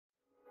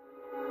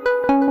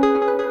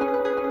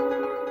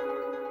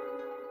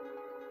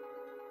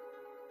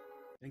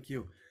Thank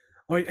you.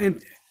 All right,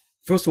 and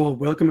first of all,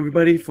 welcome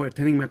everybody for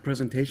attending my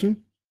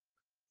presentation.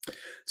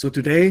 So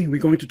today we're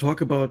going to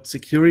talk about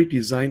security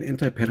design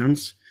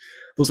anti-patterns.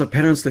 Those are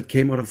patterns that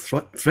came out of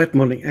threat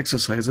modeling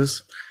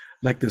exercises,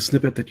 like the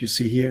snippet that you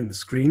see here in the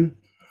screen,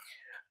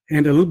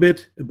 and a little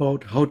bit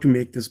about how to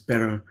make this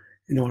better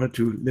in order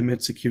to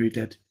limit security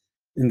debt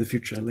in the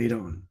future later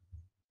on.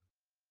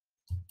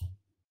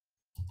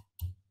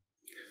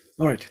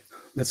 All right,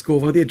 let's go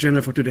over the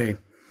agenda for today.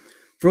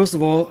 First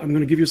of all, I'm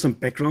going to give you some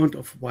background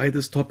of why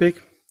this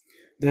topic.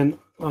 Then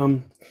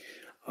I'm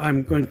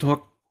going to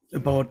talk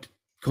about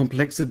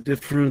complexity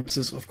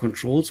differences of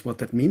controls, what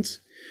that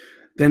means.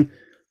 Then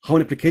how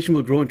an application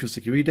will grow into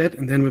security debt.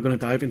 And then we're going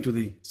to dive into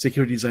the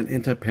security design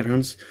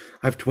anti-patterns.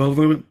 I have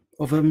 12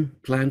 of them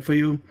planned for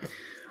you.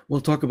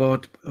 We'll talk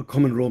about a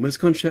common role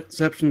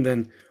misconception,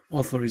 then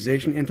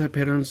authorization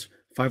anti-patterns,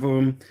 5 of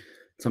them,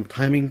 some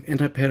timing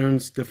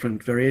anti-patterns,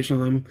 different variations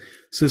of them,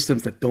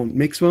 systems that don't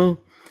mix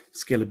well,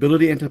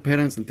 scalability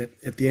anti-patterns, and that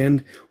at the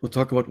end, we'll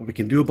talk about what we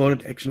can do about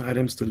it, action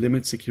items to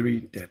limit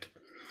security debt.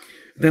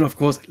 Then, of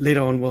course,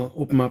 later on, we'll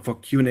open up for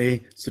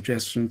Q&A,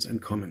 suggestions,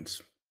 and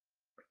comments.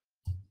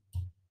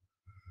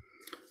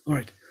 All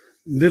right, a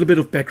little bit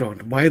of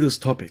background. Why this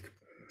topic?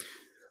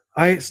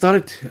 I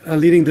started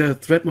leading the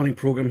threat modeling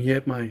program here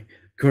at my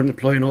current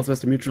employer,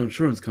 Northwestern Mutual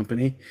Insurance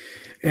Company,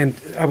 and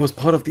I was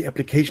part of the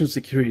application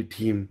security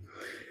team.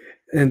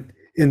 And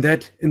in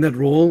that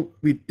role,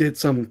 we did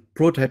some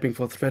prototyping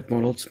for threat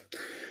models,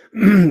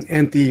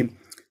 and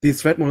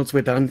these threat models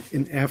were done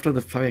in after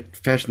the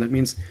fact fashion. That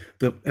means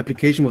the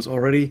application was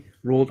already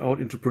rolled out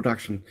into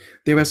production.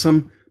 There were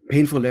some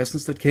painful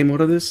lessons that came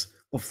out of this,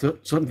 of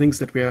certain things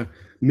that were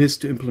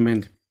missed to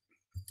implement.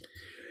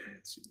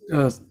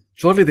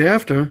 Shortly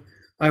thereafter,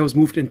 I was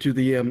moved into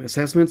the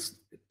assessments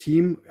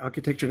team,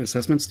 architecture and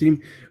assessments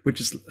team, which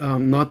is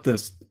not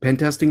the pen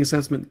testing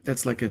assessment.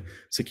 That's like a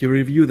security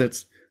review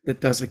that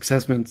does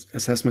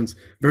assessments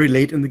very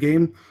late in the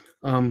game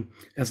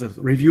as a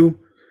review,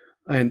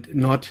 and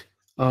not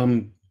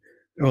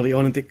early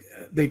on. And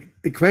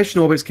the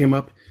question always came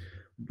up: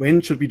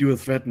 when should we do a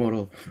threat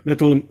model? And I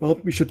told them, well,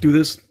 we should do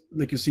this,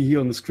 like you see here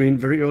on the screen,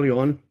 very early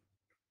on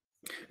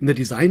in the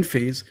design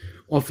phase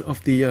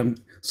of the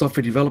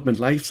software development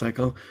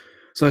lifecycle.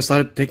 So I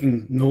started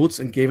taking notes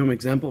and gave them an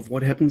example of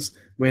what happens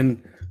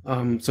when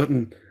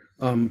certain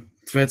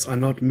threats are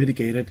not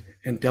mitigated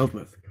and dealt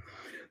with.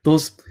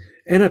 Those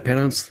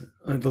anti-patterns,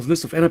 those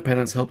lists of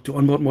anti-patterns help to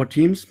onboard more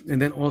teams.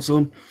 And then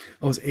also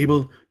I was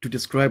able to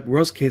describe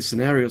worst case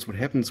scenarios, what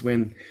happens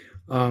when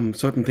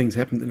certain things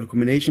happen in a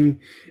combination,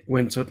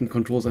 when certain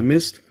controls are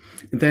missed.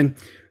 And then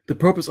the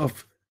purpose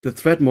of the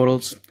threat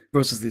models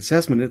versus the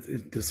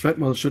assessment, the threat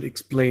model should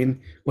explain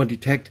or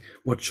detect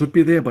what should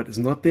be there but is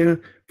not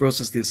there,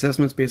 versus the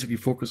assessments basically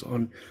focus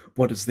on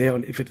what is there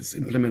and if it is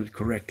implemented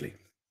correctly.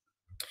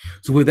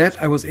 So with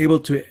that, I was able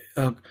to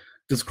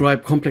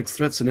describe complex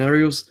threat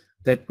scenarios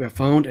that were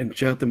found and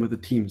shared them with the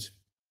teams.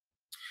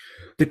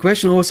 The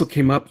question also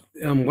came up,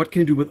 what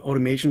can you do with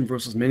automation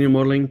versus manual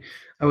modeling?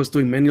 I was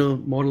doing manual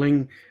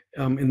modeling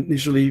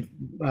initially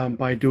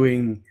by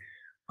doing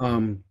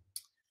by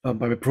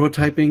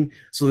prototyping.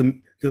 So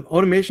the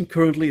automation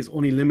currently is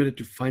only limited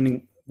to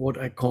finding what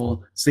I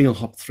call single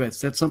hop threats.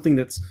 That's something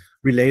that's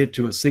related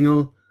to a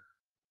single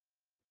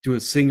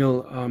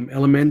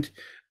element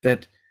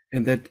and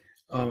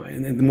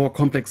the more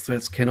complex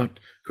threats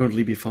cannot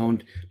currently be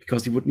found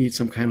because you would need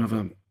some kind of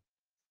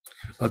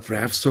a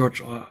graph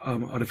search or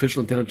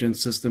artificial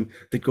intelligence system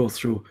that goes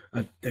through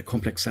a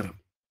complex setup.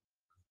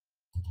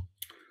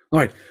 All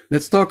right,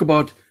 let's talk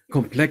about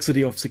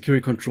complexity of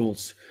security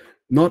controls.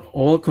 Not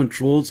all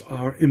controls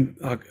are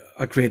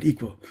created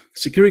equal.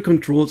 Security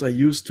controls are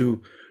used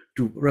to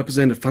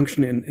represent a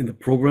function in the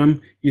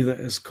program, either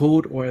as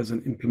code or as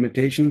an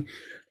implementation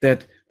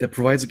that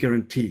provides a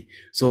guarantee.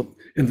 So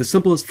in the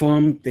simplest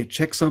form, they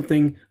check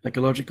something like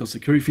a logical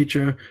security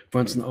feature,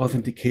 for instance,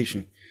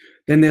 authentication.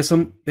 Then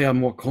they are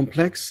more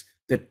complex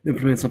that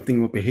implement something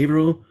more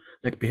behavioral,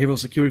 like behavioral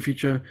security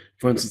feature,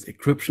 for instance,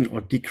 encryption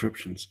or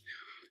decryptions.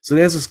 So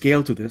there's a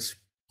scale to this.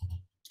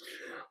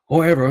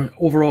 However,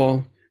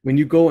 overall, when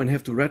you go and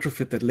have to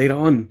retrofit that later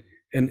on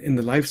in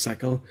the life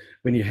cycle,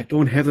 when you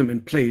don't have them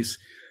in place,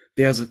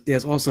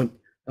 there's also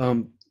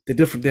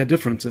there are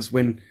differences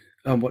when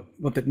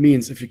what that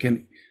means if you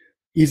can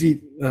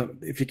retrofit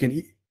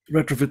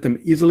them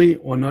easily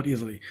or not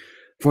easily.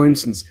 For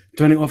instance,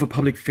 turning off a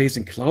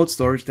public-facing cloud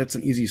storage, that's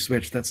an easy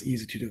switch. That's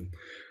easy to do.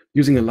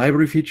 Using a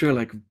library feature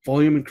like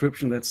volume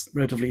encryption, that's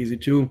relatively easy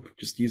too.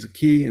 Just use a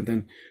key and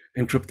then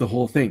encrypt the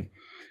whole thing.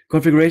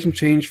 Configuration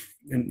change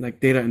and like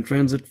data in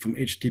transit from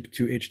HTTP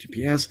to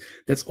HTTPS,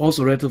 that's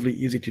also relatively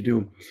easy to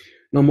do.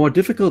 Now, more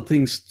difficult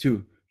things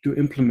to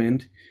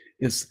implement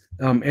is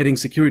adding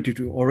security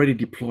to already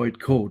deployed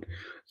code.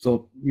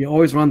 So we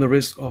always run the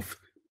risk of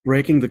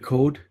breaking the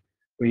code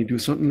when you do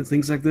certain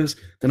things like this.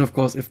 Then, of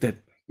course, if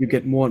you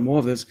get more and more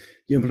of this,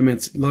 you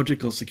implement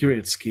logical security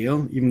at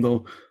scale, even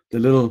though the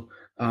little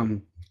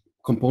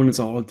components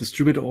are all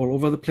distributed all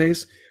over the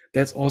place.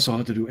 That's also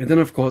hard to do. And then,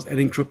 of course,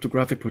 adding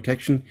cryptographic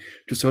protection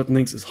to certain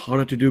things is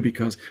harder to do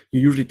because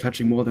you're usually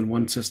touching more than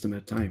one system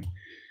at a time.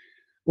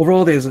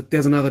 Overall, there's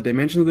another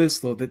dimension to this,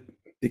 so that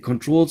the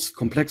controls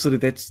complexity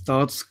that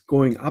starts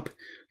going up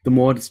the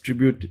more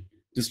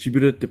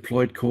distributed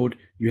deployed code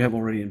you have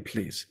already in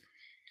place.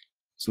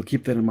 So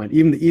keep that in mind.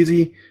 Even the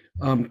easy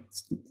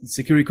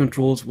security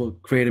controls will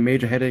create a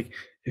major headache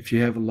if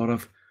you have a lot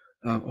of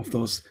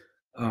those.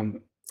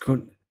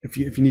 If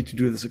you need to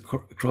do this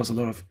across a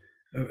lot of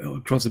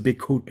across a big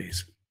code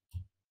base.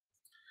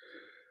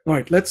 All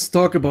right, let's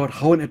talk about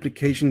how an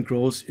application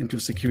grows into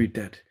security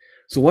debt.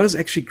 So what is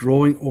actually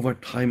growing over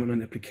time on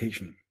an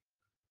application?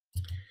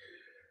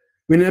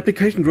 When an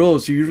application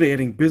grows, you're usually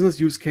adding business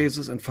use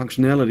cases and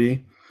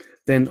functionality.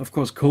 Then, of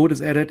course, code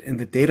is added and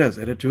the data is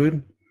added to it.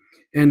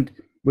 And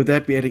with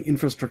that, we're adding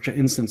infrastructure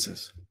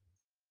instances.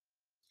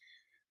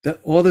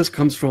 All this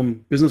comes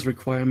from business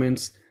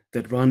requirements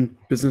that run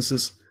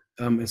businesses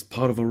as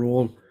part of a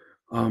role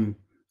and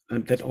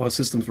that our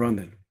systems run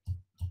in.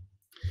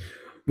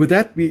 With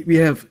that, we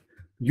have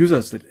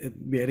users that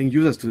we're adding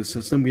users to the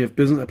system. We have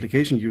business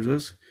application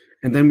users,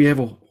 and then we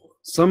have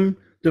some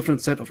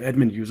different set of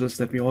admin users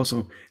that we're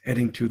also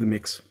adding to the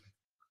mix.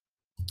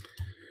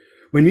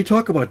 When we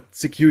talk about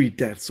security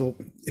debt, so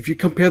if you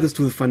compare this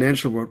to the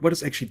financial world, what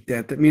is actually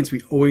debt? That means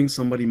we're owing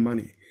somebody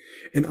money.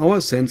 In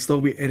our sense, though,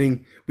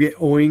 we're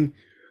owing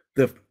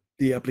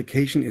the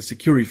application a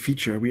security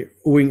feature. We're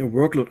owing a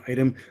workload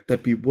item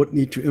that we would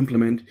need to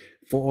implement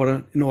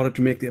in order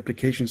to make the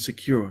application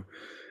secure.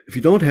 If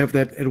you don't have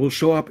that, it will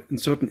show up in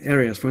certain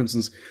areas. For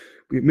instance,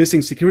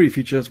 missing security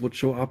features would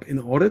show up in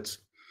audits,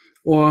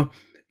 or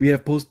we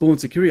have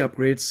postponed security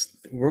upgrades,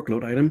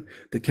 workload item,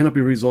 that cannot be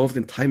resolved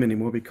in time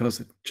anymore because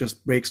it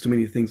just breaks too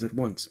many things at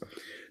once.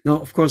 Now,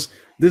 of course,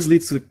 this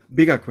leads to the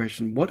bigger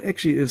question: what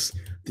actually is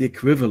the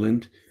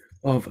equivalent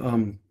of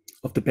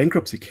the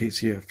bankruptcy case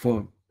here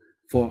for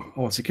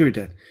our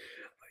security debt?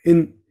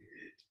 In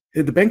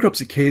the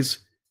bankruptcy case,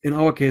 in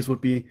our case,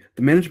 would be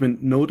the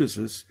management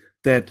notices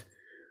that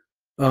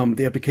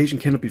the application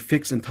cannot be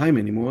fixed in time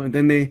anymore, and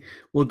then they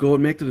will go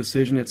and make the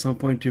decision at some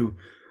point to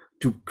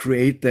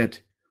create that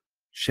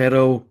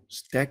shadow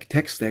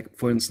tech stack,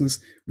 for instance,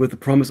 with the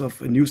promise of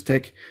a new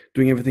stack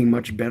doing everything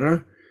much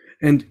better.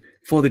 And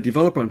for the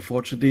developer,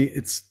 unfortunately,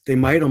 they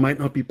might or might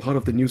not be part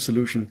of the new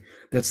solution.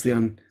 That's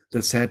the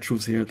sad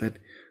truth here, that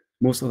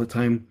most of the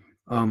time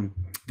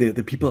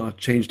the people are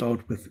changed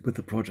out with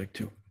the project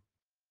too.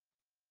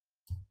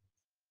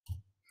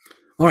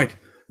 All right,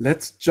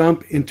 let's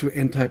jump into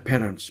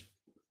anti-patterns.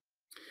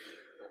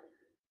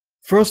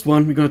 First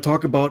one we're going to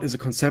talk about is a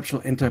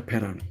conceptual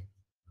anti-pattern.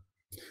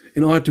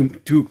 In order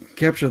to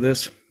capture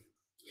this,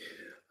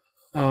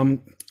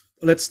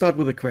 let's start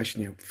with a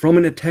question here. From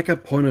an attacker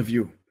point of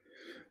view,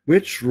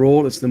 which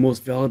role is the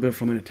most valuable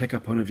from an attacker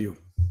point of view?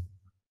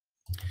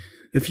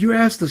 If you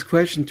ask this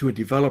question to a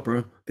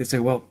developer, they say,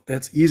 well,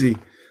 that's easy.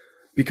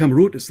 Become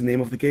root is the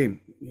name of the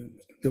game.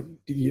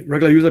 The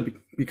regular user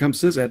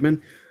becomes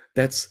sysadmin.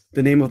 That's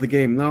the name of the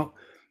game. Now,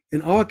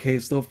 in our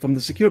case, though, from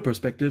the secure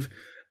perspective,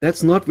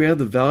 that's not where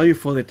the value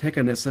for the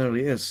attacker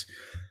necessarily is.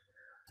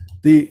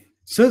 The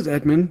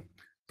sysadmin,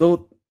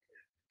 though,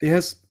 it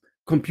has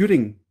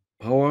computing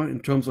power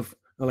in terms of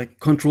like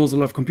controls a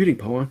lot of computing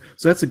power,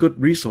 so that's a good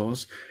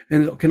resource,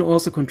 and it can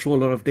also control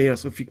a lot of data.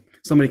 So if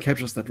somebody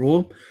captures that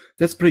role,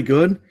 that's pretty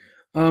good,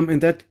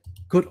 and that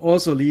could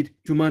also lead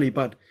to money.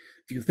 But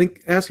if you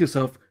ask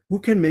yourself, who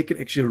can make it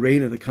actually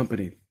rain at the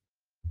company?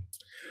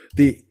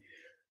 The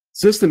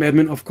system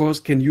admin, of course,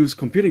 can use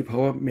computing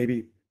power,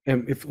 maybe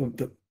if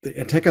the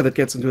attacker that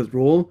gets into that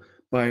role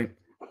by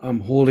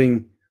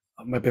holding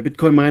by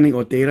Bitcoin mining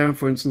or data,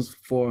 for instance,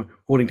 for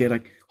holding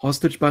data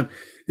hostage. But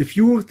if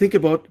you think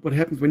about what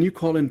happens when you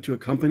call into a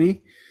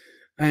company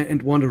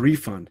and want a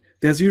refund,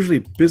 there's usually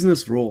a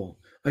business role.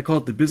 I call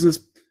it the business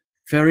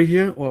ferry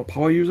here, or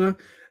power user,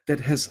 that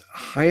has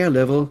higher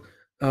level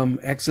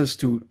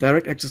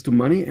direct access to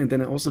money, and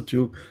then also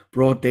to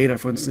broad data.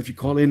 For instance, if you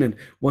call in and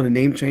want a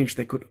name change,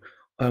 they could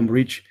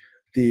reach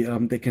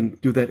they can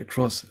do that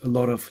across a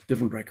lot of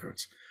different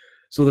records.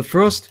 So the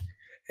first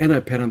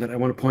anti-pattern that I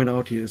want to point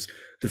out here is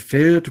the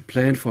failure to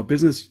plan for a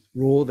business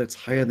role that's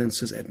higher than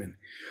sysadmin.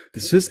 The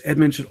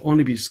sysadmin should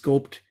only be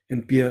scoped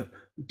and be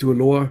to a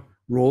lower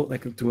role,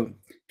 like to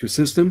a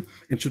system,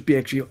 and should be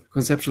actually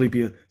conceptually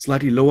be a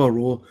slightly lower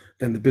role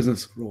than the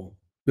business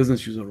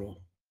user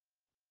role.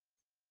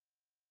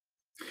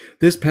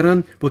 This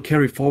pattern will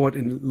carry forward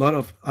in a lot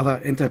of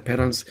other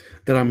anti-patterns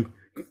that I'm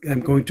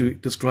going to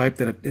describe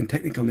that are in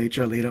technical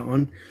nature later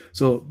on.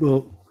 So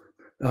we'll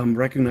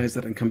recognize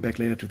that and come back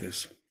later to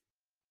this.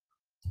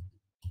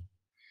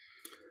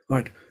 All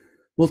right,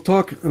 we'll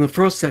talk in the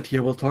first set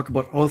here, we'll talk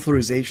about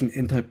authorization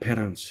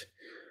anti-patterns.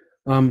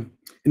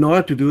 In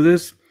order to do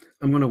this,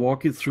 I'm going to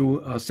walk you through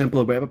a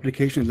sample web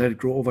application and let it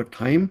grow over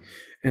time,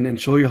 and then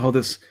show you how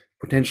this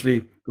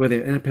potentially, where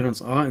the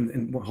anti-patterns are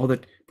and how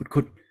that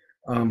could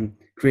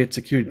create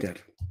security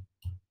debt.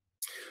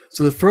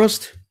 So the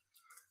first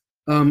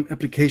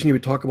application we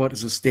talk about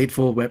is a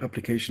stateful web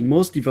application.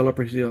 Most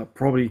developers here are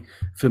probably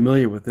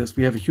familiar with this.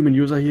 We have a human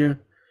user here,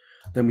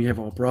 then we have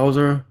our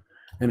browser,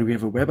 and we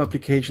have a web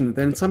application, and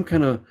then some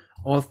kind of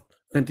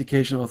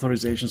authentication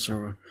authorization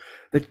server.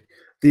 That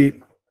the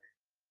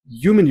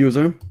human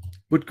user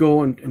would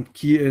go and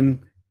key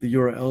in the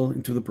URL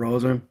into the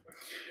browser,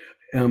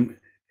 and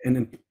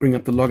then bring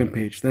up the login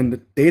page. Then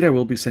the data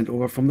will be sent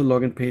over from the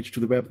login page to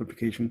the web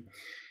application.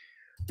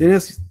 Then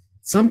there's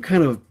some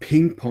kind of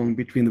ping pong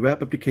between the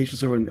web application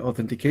server and the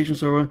authentication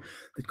server.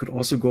 It could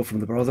also go from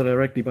the browser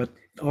directly, but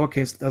in our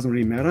case, it doesn't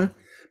really matter,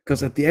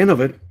 because at the end of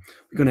it,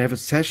 we're going to have a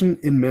session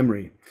in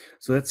memory.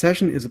 So that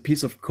session is a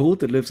piece of code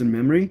that lives in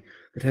memory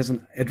that has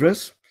an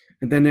address,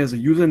 and then there's a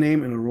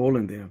username and a role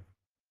in there.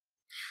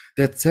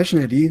 That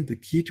session ID, the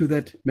key to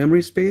that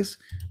memory space,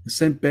 is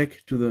sent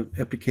back to the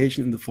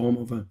application in the form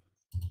of a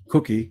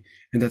cookie,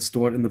 and that's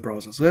stored in the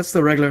browser. So that's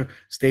the regular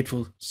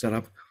stateful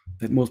setup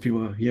that most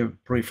people are here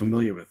pretty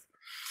familiar with.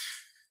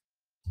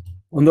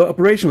 On the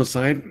operational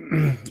side,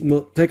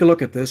 we'll take a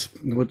look at this,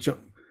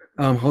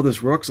 how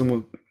this works, and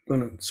we're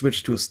going to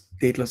switch to a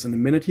stateless in a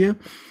minute here.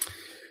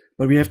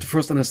 But we have to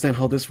first understand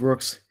how this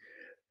works.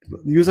 The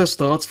user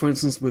starts, for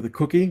instance, with a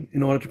cookie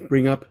in order to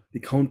bring up the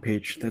account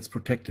page that's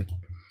protected.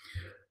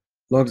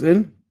 Logs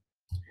in,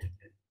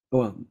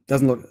 or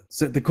doesn't log.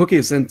 So the cookie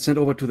is then sent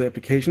over to the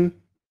application,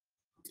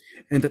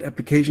 and that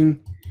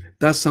application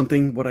does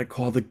something what I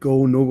call the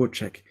go no-go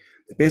check.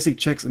 The basic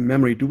checks in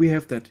memory. Do we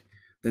have that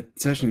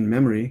session in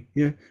memory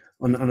here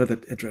under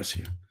that address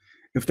here?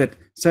 If that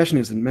session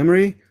is in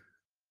memory,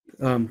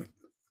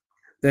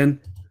 then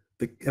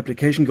the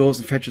application goes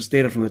and fetches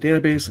data from the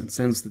database and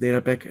sends the data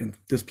back and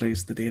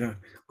displays the data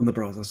on the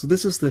browser. So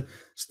this is the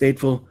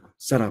stateful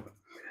setup.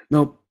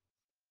 Now,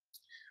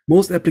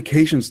 most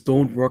applications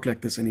don't work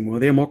like this anymore.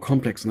 They're more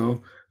complex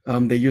now.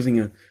 They're using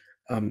a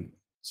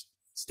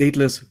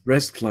stateless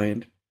REST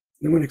client.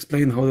 I'm going to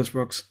explain how this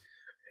works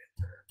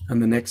on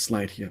the next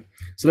slide here.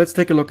 So let's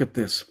take a look at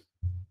this.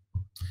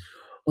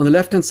 On the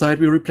left-hand side,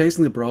 we're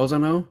replacing the browser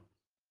now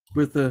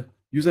with the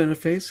user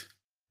interface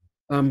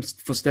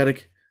for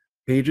static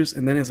pages,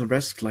 and then there's a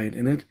REST client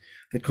in it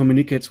that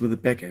communicates with the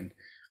backend.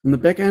 On the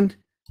backend,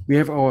 we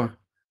have our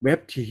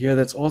web tier here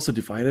that's also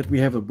divided. We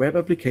have a web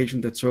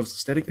application that serves the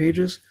static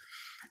pages,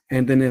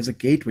 and then there's a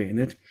gateway in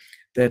it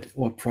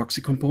or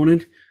proxy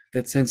component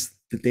that sends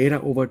the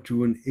data over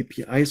to an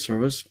API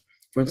service,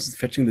 for instance,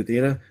 fetching the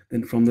data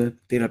then from the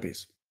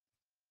database.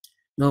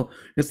 Now,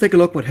 let's take a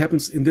look what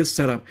happens in this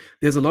setup.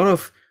 There's a lot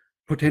of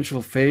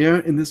potential failure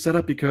in this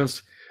setup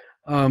because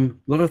a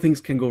lot of things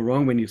can go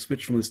wrong when you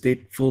switch from the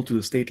stateful to the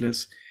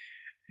stateless.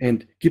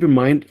 And keep in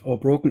mind, our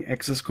broken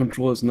access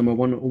control is number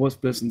one on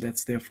OWASP, and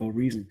that's there for a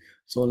reason.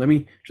 So let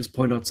me just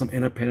point out some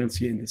inner patterns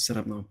here in this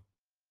setup now.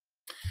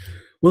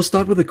 We'll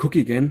start with the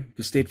cookie again,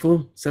 the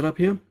stateful setup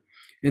here,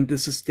 and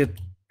this is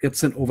gets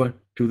sent over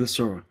to the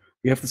server.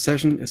 We have the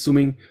session,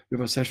 assuming we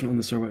have a session on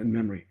the server in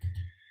memory.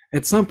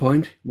 At some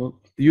point,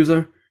 well, the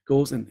user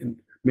goes and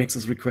makes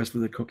this request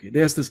with a cookie.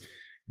 There's this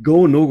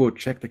go no-go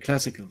check, the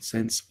classical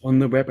sense, on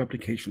the web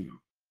application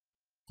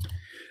now.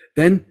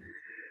 Then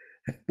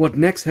what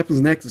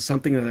happens next is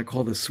something that I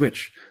call the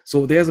switch.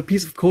 So there's a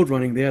piece of code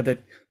running there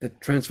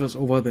that transfers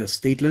over the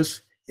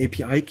stateless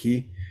API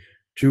key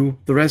to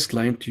the REST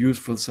client to use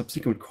for the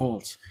subsequent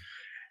calls.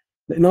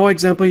 In our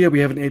example here, we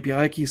have an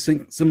API key,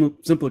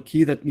 simple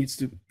key that needs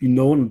to be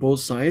known on both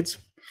sides,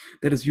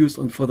 that is used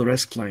for the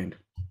REST client.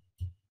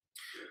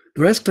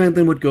 The REST client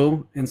then would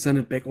go and send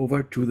it back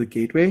over to the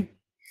gateway.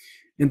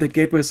 And the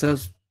gateway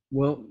says,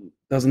 well,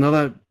 there's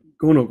another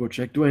go no-go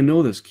check. Do I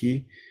know this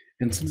key?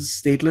 And since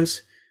it's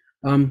stateless,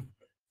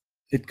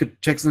 it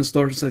could check in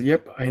storage and says,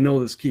 yep, I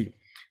know this key.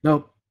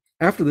 Now,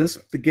 after this,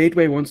 the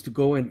gateway wants to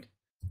go and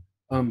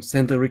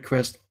send the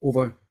request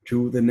over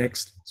to the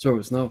next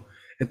service. Now,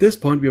 at this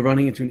point, we're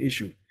running into an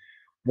issue.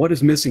 What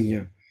is missing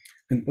here?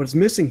 And what's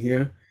missing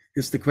here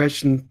is the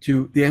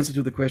answer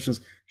to the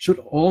questions, should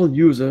all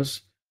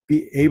users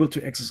be able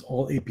to access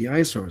all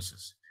API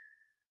services?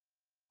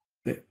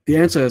 The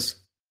answer is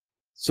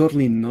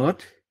certainly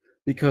not,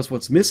 because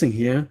what's missing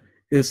here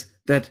is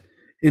that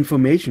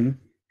information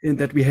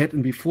that we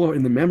had before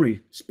in the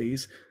memory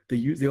space,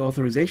 the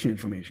authorization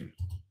information.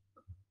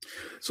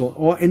 So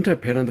our entire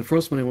pattern, the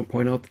first one I want to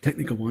point out, the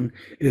technical one,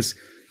 is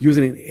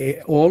using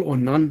an all or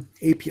none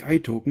API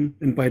token.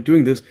 And by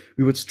doing this,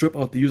 we would strip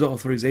out the user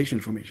authorization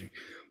information.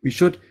 We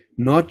should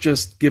not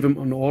just give them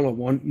an all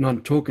or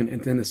none token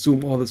and then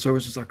assume all the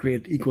services are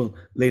created equal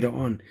later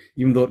on,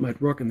 even though it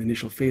might work in the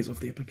initial phase of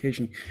the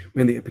application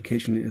when the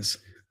application is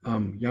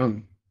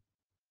young.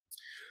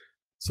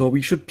 So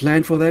we should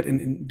plan for that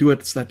and do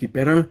it slightly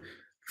better.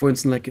 For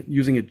instance, like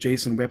using a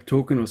JSON web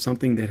token or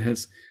something that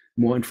has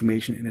more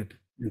information in it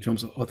in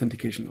terms of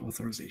authentication and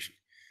authorization.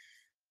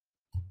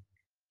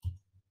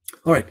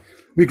 All right,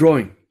 we're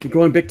growing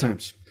big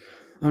times.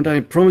 And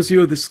I promise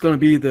you, this is going to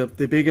be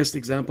the biggest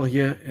example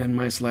here in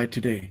my slide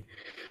today.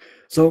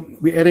 So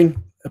we're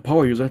adding a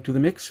power user to the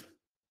mix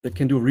that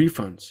can do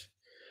refunds.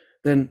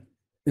 Then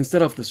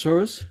instead of the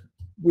service,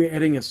 we're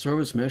adding a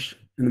service mesh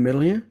in the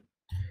middle here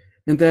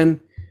And then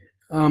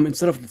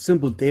instead of the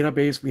simple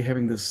database, we're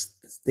having this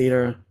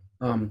data,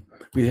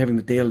 we're having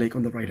the data lake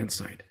on the right-hand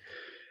side.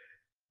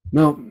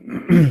 Now,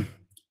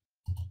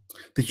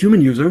 the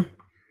human user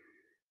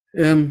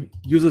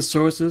uses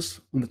services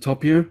on the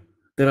top here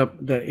that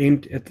are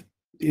aimed at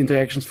the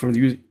interactions from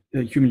the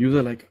human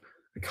user, like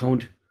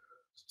account,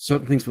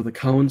 certain things with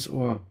accounts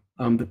or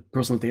the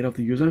personal data of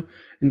the user,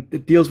 and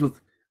it deals with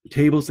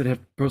tables that have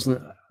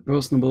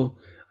personable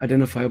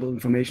identifiable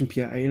information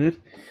 (PII) in it.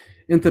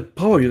 And the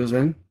power user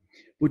then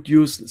would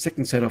use the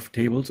second set of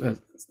tables as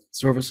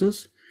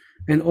services,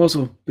 and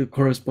also the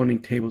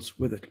corresponding tables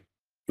with it.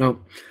 Now,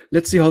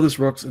 let's see how this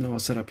works in our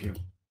setup here.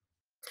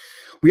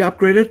 We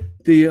upgraded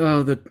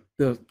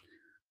the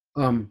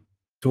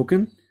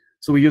token,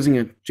 so we're using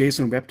a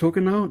JSON web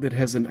token now that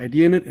has an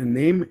ID in it, a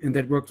name, and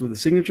that works with a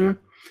signature,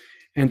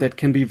 and that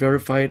can be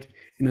verified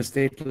in a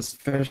stateless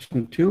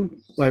fashion too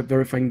by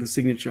verifying the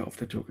signature of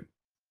the token.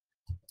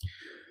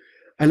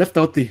 I left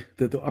out the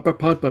upper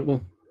part, but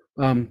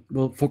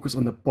we'll focus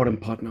on the bottom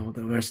part now,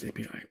 the REST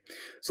API.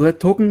 So that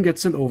token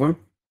gets sent over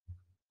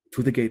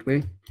to the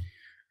gateway,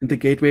 and the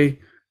gateway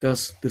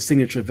does the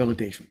signature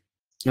validation.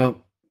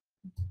 Now,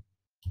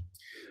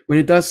 when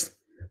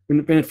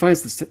it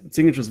finds the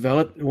signature is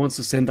valid, it wants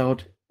to send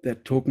out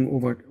that token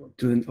over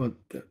to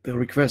the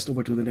request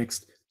over to the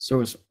next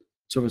services,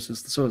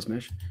 the service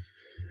mesh.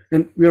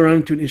 And we are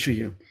running into an issue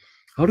here.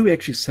 How do we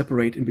actually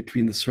separate in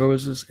between the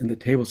services and the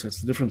table sets,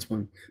 the difference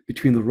one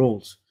between the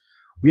roles?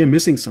 We are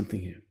missing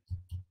something here.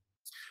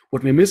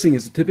 What we're missing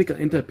is a typical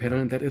enter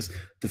pattern, that is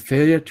the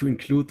failure to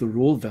include the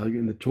role value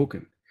in the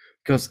token,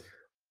 because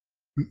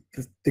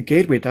the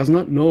gateway does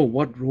not know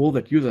what role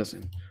that user is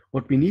in.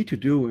 What we need to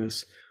do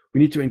is we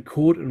need to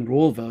encode a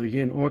role value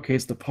here, in our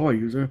case the power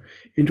user,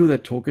 into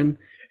that token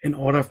in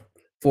order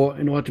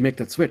to make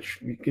that switch.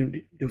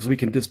 So we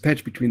can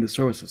dispatch between the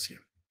services here.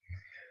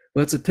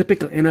 Well, it's a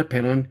typical enter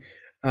pattern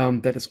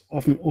that is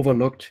often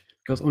overlooked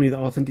because only the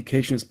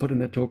authentication is put in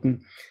that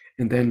token,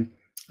 and then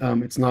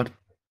it's not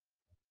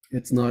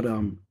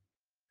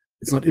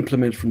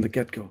implemented from the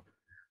get-go.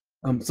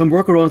 Some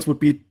workarounds would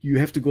be you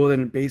have to go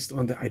then based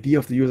on the ID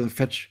of the user,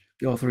 fetch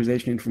the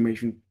authorization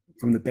information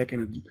from the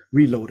backend and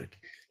reload it.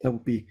 That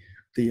would be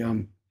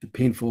the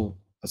painful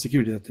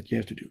security that you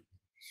have to do.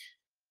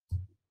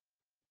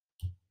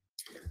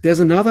 There's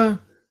another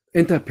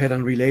enter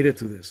pattern related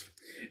to this,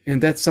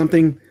 and that's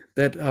something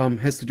that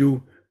has to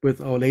do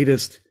with our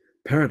latest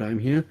paradigm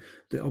here.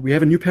 We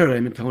have a new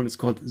paradigm in town. It's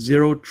called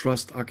zero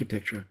trust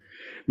architecture.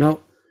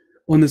 Now,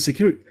 on the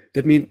security,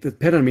 the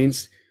pattern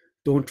means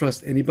don't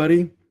trust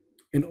anybody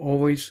and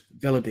always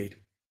validate.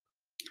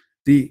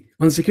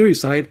 On the security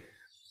side,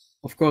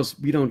 of course,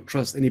 we don't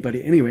trust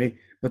anybody anyway,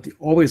 but the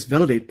always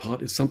validate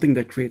part is something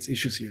that creates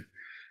issues here.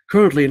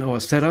 Currently in our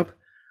setup,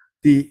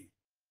 the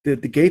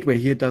gateway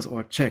here does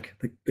our check,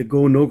 the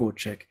go, no-go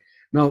check.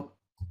 Now,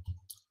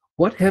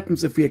 what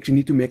happens if we actually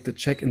need to make the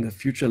check in the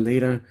future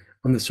later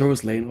on the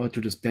service layer in order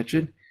to dispatch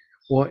it,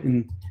 or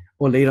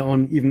later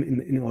on even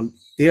in our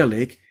data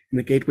lake, in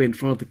the gateway in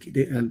front of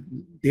the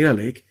data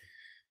lake?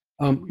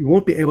 You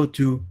won't be able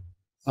to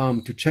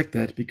check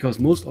that because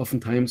most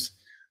oftentimes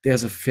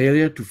there's a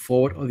failure to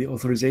forward all the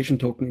authorization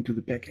token into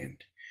the backend.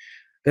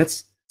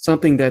 That's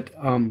something that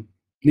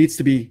needs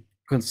to be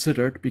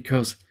considered,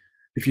 because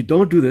if you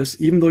don't do this,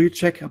 even though you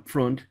check up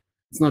front,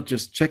 it's not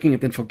just checking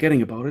it and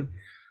forgetting about it.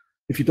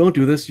 If you don't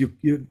do this,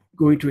 you're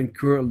going to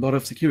incur a lot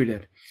of security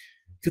debt.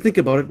 If you think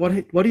about it, what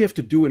do you have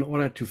to do in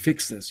order to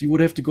fix this? You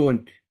would have to go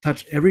and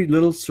touch every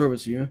little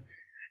service here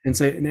and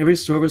say, and every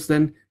service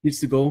then needs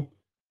to go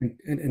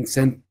and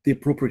send the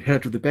appropriate header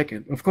to the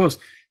backend. Of course,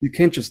 you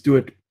can't just do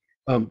it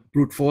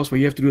brute force, where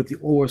you have to do it the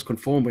OWASP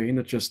conform way,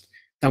 not just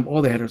dump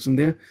all the headers in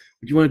there.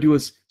 What you want to do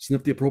is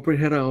snip the appropriate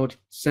header out,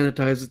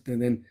 sanitize it,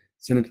 and then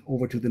send it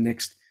over to the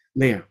next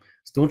layer.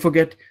 So don't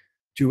forget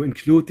to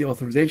include the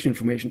authorization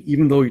information,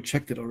 even though you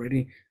checked it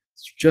already,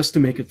 just to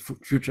make it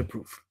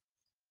future-proof.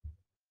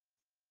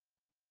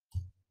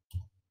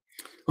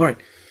 All right,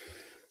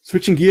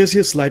 switching gears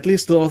here slightly,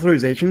 still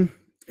authorization,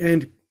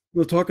 and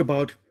we'll talk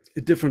about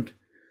a different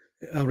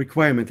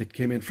requirement that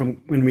came in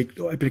from when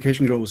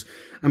application grows.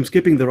 I'm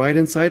skipping the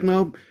right-hand side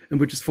now, and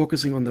we're just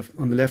focusing on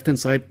the left-hand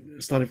side,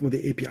 starting with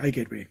the API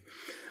gateway.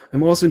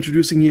 I'm also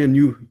introducing here a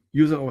new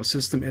user or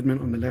system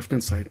admin on the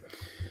left-hand side.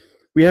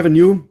 We have a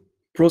new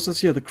process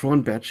here, the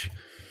cron batch,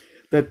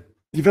 that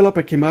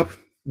developer came up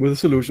with a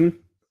solution.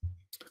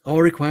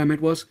 Our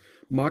requirement was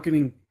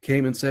marketing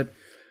came and said,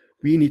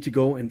 we need to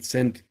go and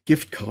send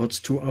gift cards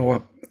to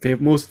our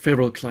most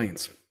favorable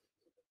clients,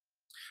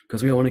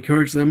 because we want to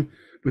encourage them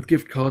with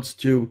gift cards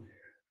to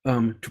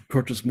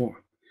purchase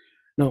more.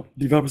 Now,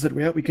 the developer said,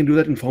 well, we can do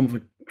that in form of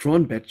a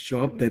cron batch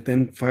job that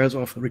then fires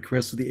off a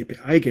request to the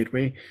API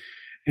gateway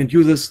and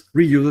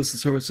reuses the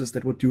services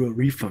that would do a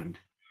refund.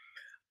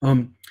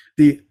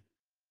 The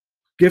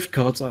gift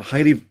cards are a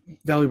highly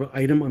valuable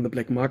item on the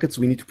black market,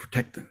 so we need to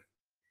protect them.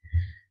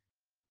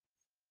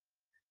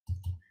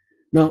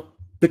 Now,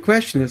 the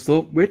question is,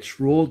 though, which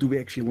role do we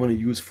actually want to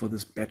use for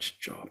this batch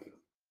job?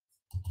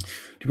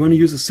 Do you want to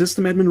use a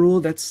system admin role?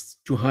 That's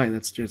too high.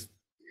 That's just,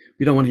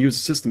 we don't want to use a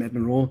system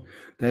admin role.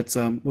 That's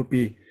would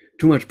be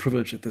too much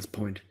privilege at this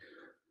point.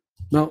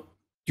 Now,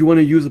 do you want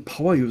to use a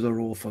power user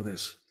role for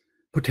this?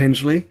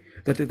 Potentially,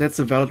 that's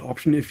a valid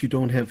option if you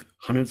don't have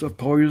hundreds of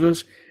power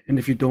users and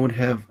if you don't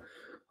have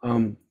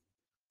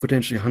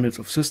potentially hundreds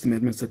of system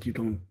admins that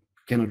you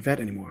cannot vet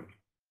anymore.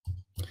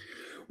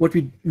 What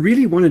we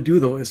really want to do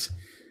though is,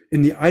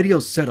 in the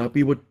ideal setup,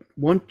 we would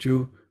want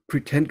to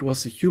pretend it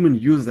was a human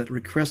user that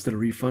requested a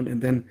refund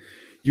and then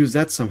use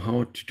that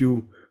somehow to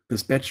do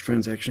this batch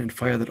transaction and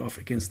fire that off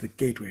against the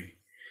gateway.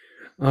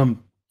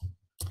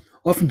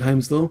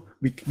 Oftentimes though,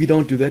 we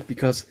don't do that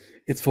because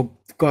it's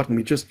forgotten.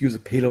 We just use a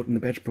payload in the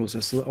batch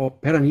process. So our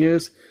pattern here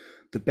is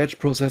the batch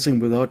processing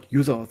without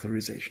user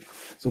authorization.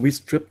 So we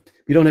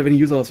don't have any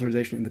user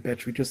authorization in the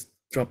batch. We just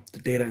drop the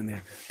data in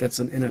there. That's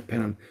an inner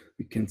pattern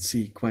we can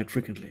see quite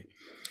frequently.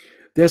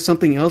 There's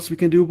something else we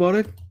can do about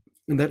it,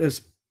 and that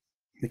is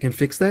we can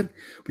fix that.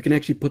 We can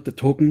actually put the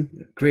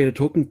token, create a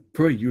token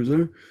per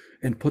user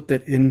and put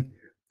that in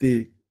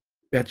the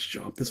batch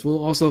job. This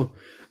will also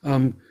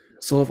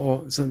solve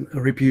a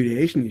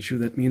repudiation issue.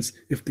 That means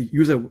if the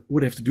user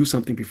would have to do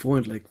something before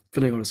it, like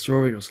filling out a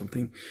survey or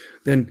something,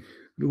 then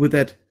with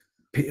that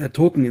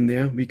token in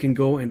there, we can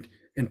go and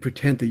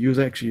pretend the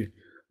user actually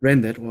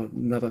ran that, or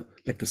another,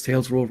 like the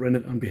sales role ran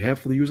it on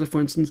behalf of the user,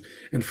 for instance,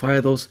 and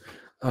fire those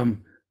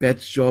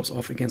batch jobs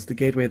off against the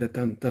gateway that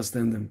then does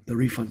the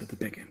refund at the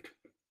back end.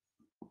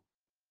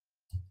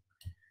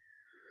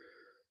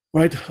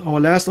 Right, our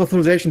last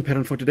authorization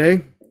pattern for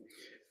today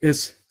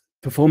is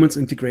performance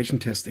integration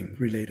testing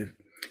related.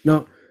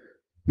 Now,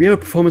 we have a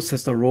performance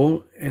tester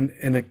role and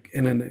a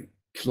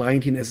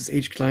client, an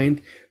SSH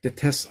client that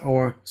tests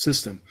our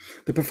system.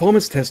 The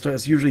performance tester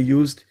is usually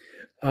used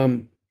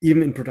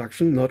even in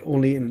production, not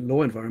only in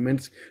low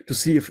environments, to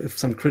see if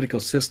some critical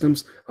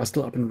systems are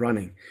still up and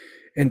running.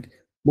 And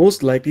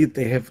most likely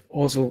they have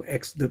also,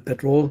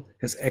 that role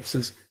has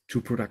access to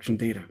production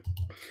data.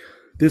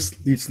 This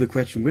leads to the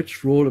question,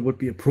 which role would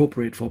be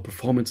appropriate for a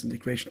performance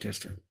integration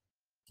tester?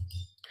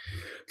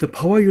 The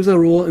power user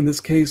role in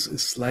this case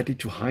is slightly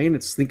too high, and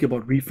it's thinking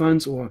about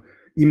refunds or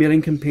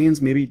emailing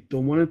campaigns. Maybe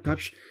don't want to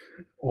touch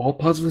all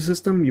parts of the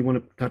system. You want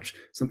to touch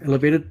some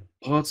elevated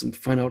parts and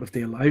find out if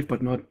they're alive,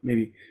 but not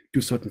maybe do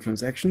certain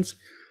transactions.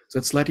 So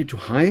it's slightly too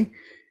high,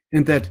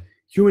 and that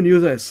human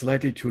user is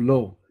slightly too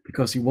low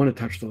because you want to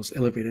touch those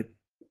elevated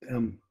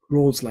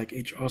roles like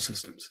HR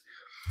systems.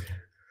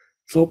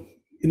 So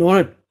in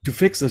order to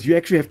fix this, you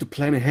actually have to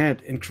plan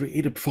ahead and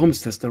create a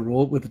performance tester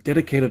role with a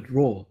dedicated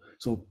role.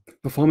 So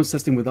performance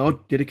testing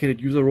without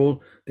dedicated user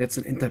role, that's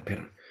an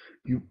anti-pattern.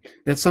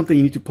 That's something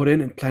you need to put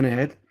in and plan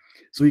ahead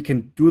so you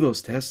can do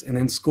those tests and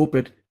then scope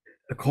it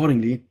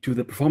accordingly to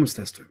the performance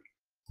tester.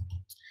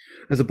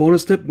 As a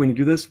bonus tip, when you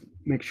do this,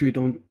 make sure you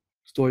don't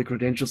store your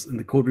credentials in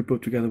the code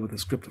repo together with the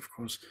script, of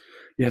course.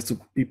 It has to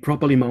be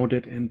properly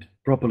mounted and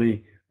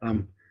properly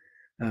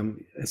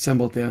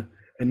assembled there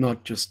and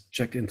not just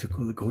checked into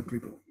the code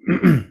repo.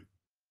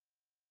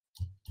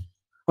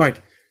 All right,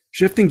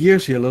 shifting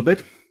gears here a little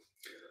bit.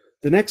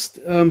 The next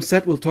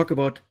set will talk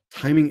about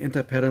timing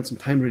anti-patterns and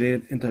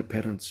time-related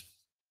anti-patterns.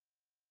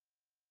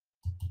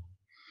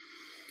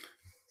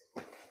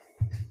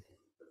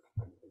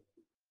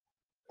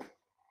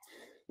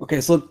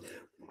 Okay, so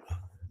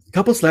a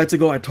couple slides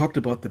ago, I talked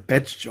about the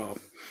batch job.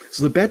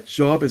 So the batch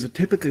job is a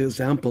typical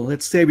example.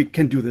 Let's say we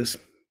can do this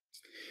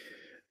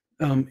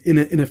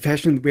in a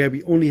fashion where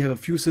we only have a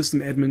few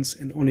system admins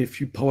and only a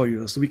few power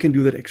users. So we can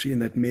do that actually in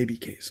that maybe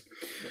case.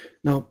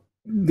 Now,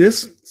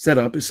 this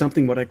setup is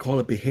something what I call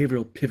a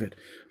behavioral pivot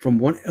from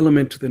one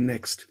element to the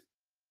next.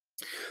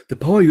 The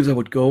power user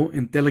would go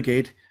and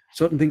delegate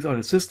certain things out of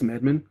the system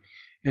admin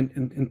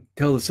and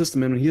tell the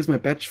system admin, here's my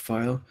batch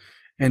file,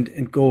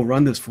 and go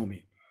run this for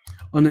me.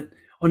 On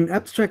an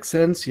abstract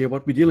sense here,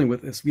 what we're dealing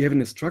with is we have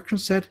an instruction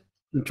set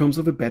in terms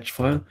of a batch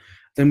file.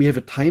 Then we have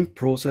a time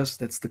process,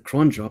 that's the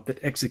cron job that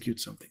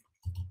executes something.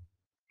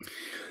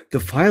 The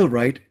file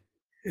write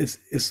is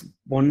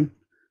one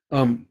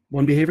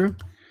behavior,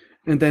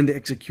 and then the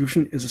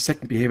execution is a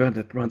second behavior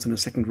that runs in a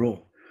second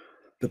role.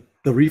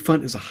 The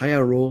refund is a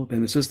higher role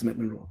than the system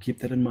admin role. Keep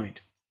that in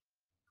mind.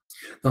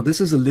 Now, this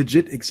is a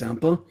legit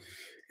example,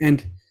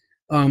 and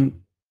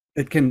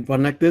it can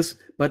run like this,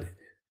 but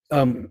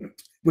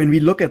when we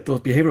look at those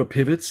behavioral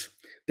pivots,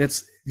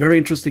 that's very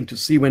interesting to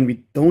see when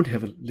we don't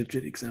have a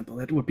legit example.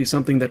 That would be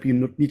something that we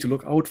need to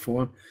look out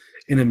for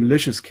in a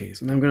malicious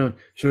case. And I'm going to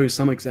show you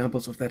some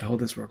examples of that, how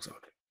this works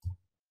out.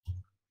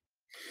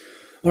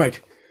 All right,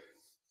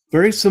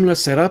 very similar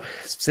setup,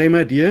 same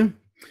idea.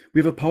 We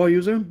have a power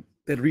user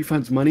that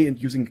refunds money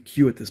and using a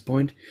queue at this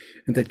point,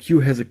 and that queue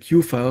has a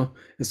queue file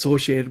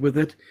associated with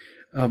it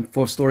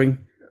for storing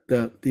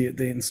the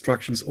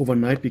instructions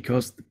overnight,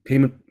 because the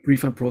payment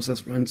refund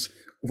process runs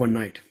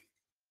overnight.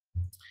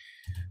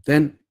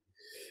 Then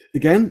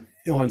again,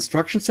 our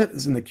instruction set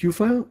is in the queue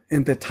file,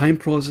 and the time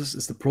process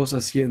is the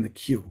process here in the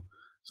queue.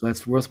 So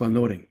that's worthwhile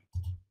noting.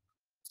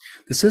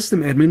 The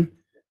system admin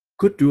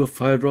could do a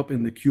file drop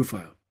in the queue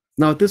file.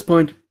 Now at this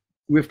point,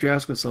 we have to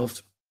ask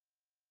ourselves,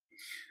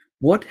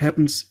 what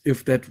happens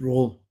if that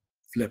role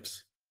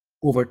flips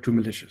over to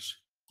malicious?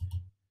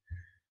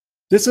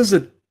 This is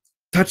a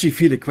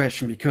touchy-feely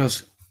question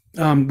because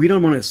we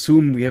don't want to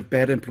assume we have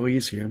bad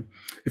employees here.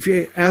 If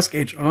you ask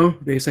HR,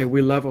 they say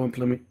we love our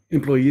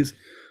employees.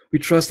 We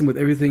trust them with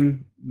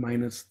everything,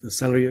 minus the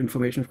salary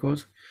information, of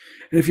course.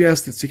 And if you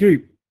ask the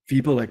security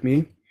people like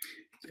me,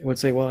 they would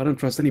say, well, I don't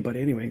trust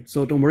anybody anyway,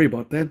 so don't worry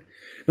about that.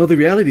 No, the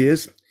reality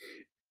is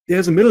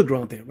there's a middle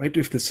ground there, right?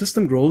 If the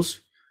system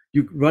grows,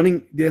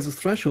 there's a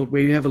threshold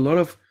where you have a lot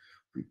of,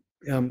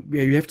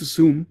 where you have to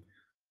assume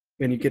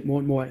when you get more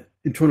and more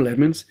internal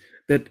admins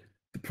that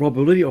the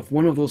probability of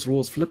one of those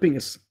roles flipping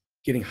is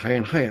getting higher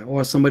and higher,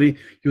 or somebody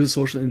uses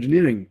social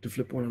engineering to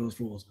flip one of those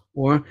roles,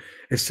 or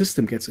a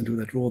system gets into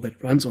that role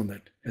that runs on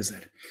that as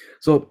that.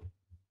 So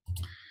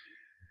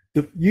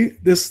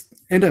this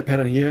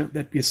anti-pattern here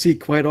that we see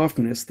quite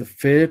often is the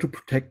failure to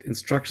protect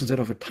instruction set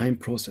of a time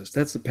process.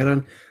 That's the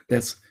pattern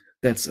that's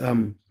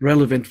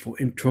relevant for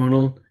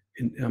internal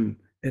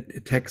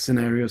attack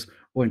scenarios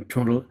or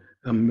internal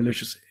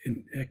malicious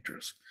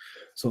actors.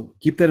 So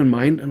keep that in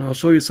mind, and I'll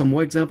show you some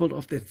more examples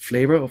of the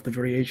flavor of the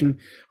variation,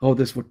 how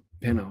this would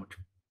pan out.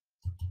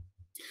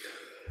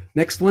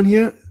 Next one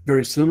here,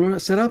 very similar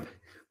setup.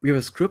 We have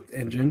a script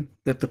engine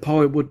that the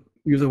power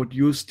user would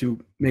use to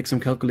make some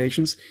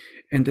calculations,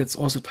 and that's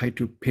also tied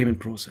to payment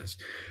process.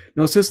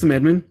 Now, system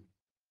admin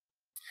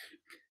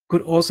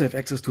could also have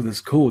access to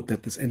this code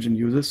that this engine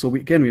uses. So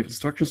we have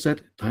instruction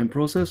set, time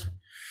process.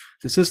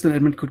 The system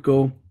admin could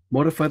go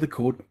modify the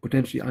code,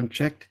 potentially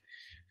unchecked,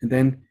 and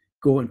then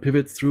go and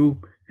pivot through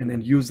and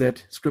then use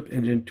that script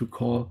engine to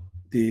call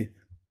the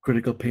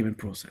critical payment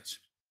process.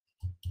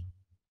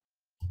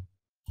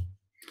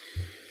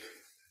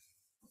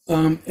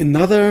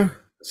 Another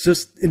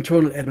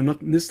internal admin,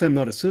 this time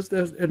not a sys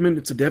admin,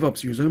 it's a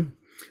DevOps user.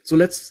 So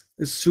let's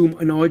assume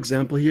in our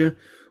example here,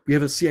 we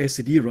have a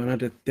CI/CD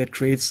runner that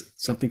creates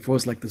something for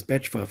us like this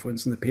batch file. For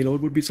instance, the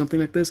payload would be something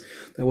like this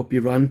that would be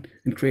run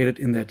and created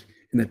in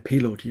that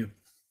payload here.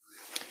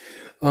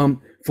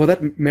 For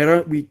that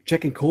matter, we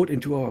check in code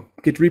into our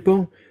Git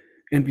repo,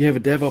 and we have a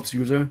DevOps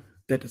user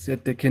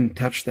that can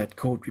touch that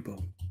code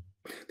repo.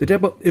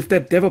 If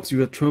that DevOps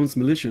user turns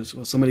malicious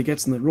or somebody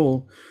gets in the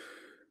role,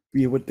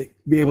 he would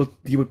be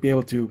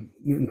able to,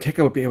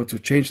 attacker would be able to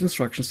change the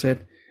instruction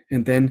set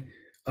and then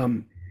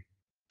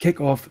kick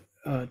off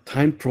a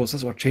time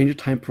process or change a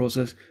time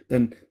process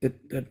then that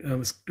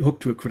is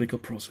hooked to a critical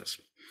process.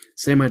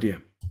 Same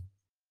idea.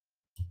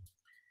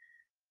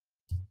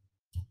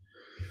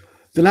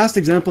 The last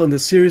example in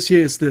this series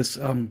here is this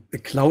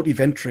the cloud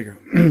event trigger.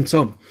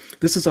 So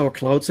this is our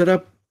cloud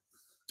setup.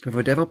 We have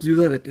a DevOps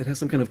user that has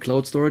some kind of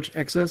cloud storage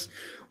access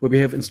where we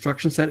have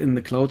instruction set in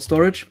the cloud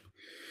storage,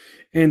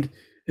 and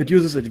it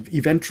uses an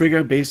event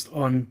trigger based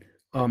on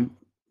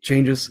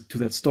changes to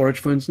that storage,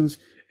 for instance.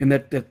 And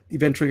that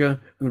event trigger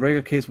in the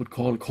regular case would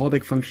call a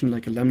callback function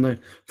like a Lambda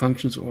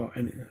functions or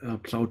a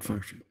cloud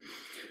function.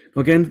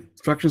 Again,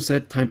 instruction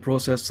set, time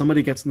process,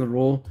 somebody gets in the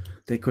role,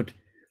 they could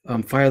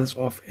fire this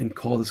off and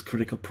call this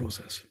critical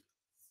process.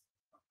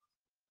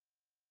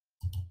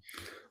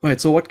 All right,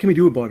 so what can we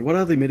do about it? What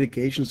are the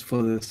mitigations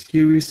for this?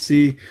 Here we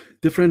see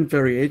different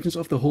variations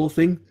of the whole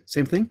thing,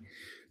 same thing,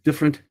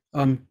 different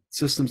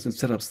systems and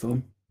setups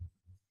though.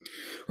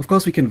 Of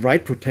course, we can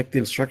write protect the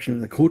instruction in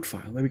the code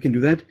file, and we can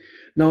do that.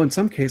 Now, in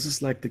some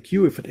cases, like the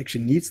queue, if it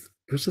actually needs the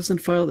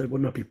persistent file, it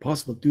would not be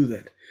possible to do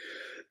that.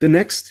 The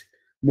next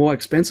more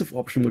expensive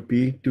option would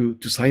be to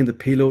sign the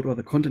payload or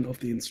the content of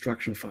the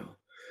instruction file.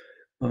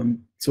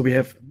 So we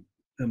have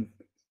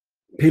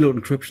payload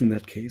encryption in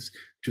that case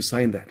to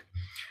sign that.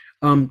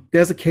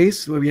 There's a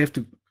case where we have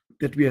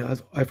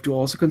to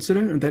also consider,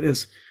 and that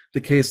is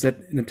the case that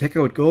an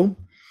attacker would go,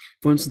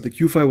 for instance, the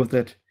queue file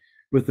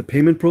with the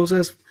payment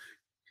process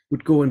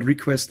would go and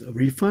request a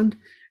refund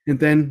and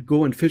then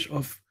go and fish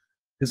off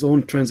his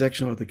own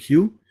transaction out of the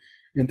queue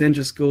and then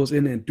just goes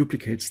in and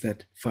duplicates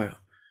that file.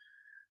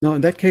 Now,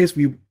 in that case,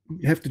 we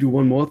have to do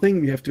one more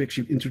thing. We have to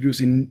actually introduce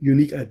a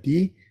unique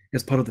ID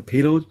as part of the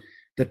payload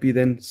that we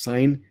then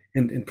sign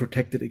and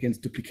protect it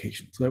against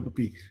duplication. So that would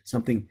be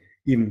something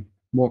even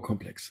more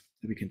complex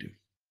that we can do.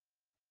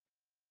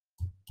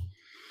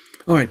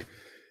 All right,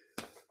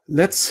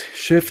 let's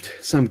shift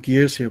some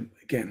gears here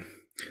again.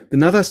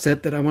 Another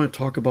set that I want to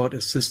talk about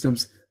is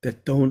systems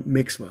that don't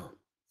mix well.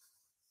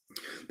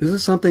 This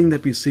is something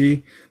that we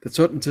see that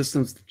certain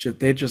systems,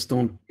 they just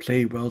don't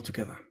play well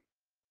together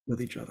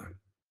with each other.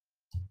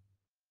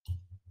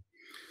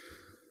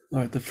 All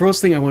right, the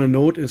first thing I want to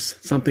note is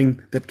something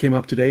that came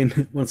up today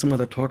in some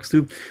other talks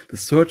too, the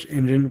search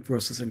engine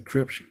versus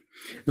encryption.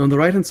 Now on the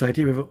right-hand side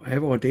here, I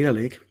have our data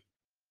lake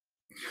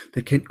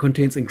that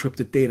contains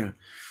encrypted data.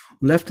 On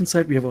the left-hand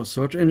side, we have our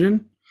search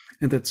engine,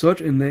 and that search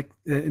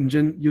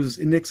engine uses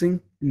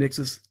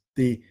indexes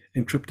the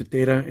encrypted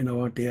data in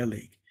our data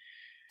lake.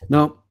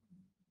 Now,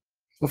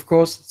 of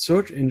course,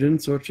 search engine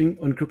searching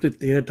on encrypted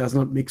data does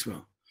not mix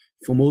well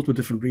for multiple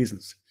different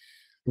reasons.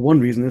 The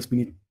one reason is we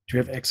need to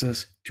have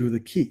access to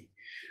the key.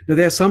 Now,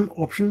 there are some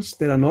options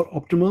that are not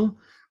optimal,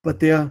 but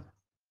they are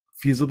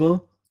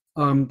feasible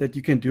that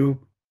you can do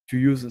to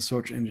use a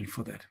search engine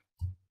for that.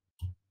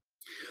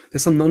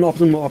 There's some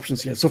non-optimal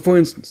options here. So for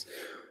instance,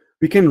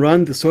 we can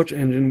run the search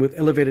engine with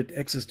elevated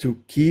access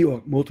to key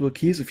or multiple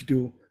keys. If you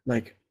do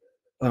like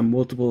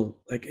multiple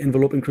like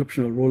envelope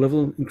encryption or row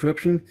level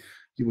encryption,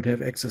 you would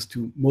have access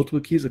to multiple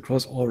keys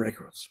across all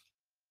records.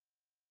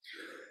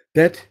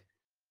 That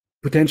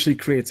potentially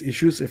creates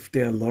issues if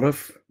there are a lot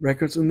of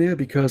records in there,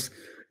 because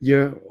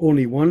you're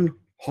only one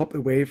hop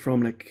away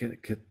from like a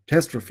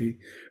catastrophe.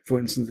 For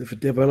instance, if a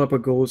developer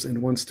goes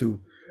and wants to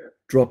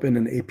drop in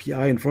an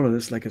API in front of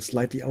this, like a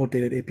slightly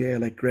outdated API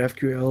like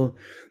GraphQL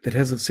that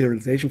has a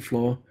serialization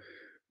flaw,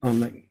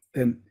 like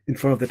then in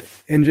front of that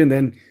engine,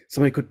 then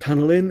somebody could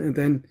tunnel in, and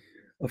then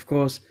of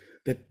course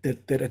that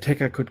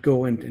attacker could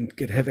go and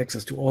have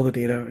access to all the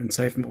data and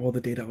siphon all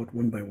the data out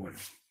one by one.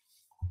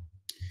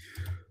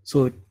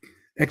 So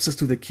access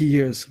to the key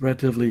here is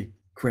relatively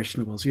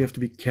questionable, so you have to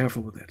be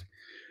careful with that.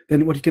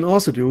 Then what you can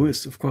also do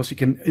is, of course, you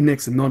can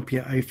index the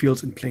non-PII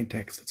fields in plain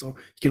text. That's all.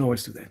 You can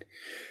always do that.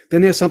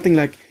 Then there's something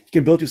like you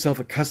can build yourself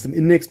a custom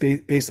index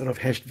based out of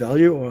hashed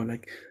value, or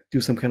like do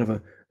some kind of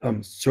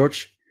a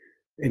search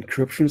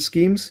encryption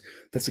schemes.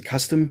 That's a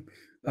custom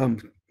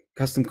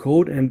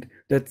code, and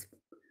that's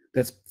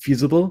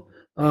feasible,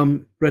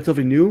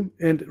 relatively new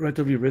and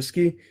relatively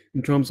risky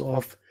in terms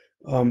of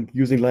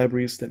using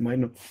libraries that might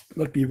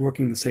not be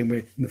working the same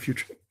way in the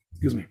future.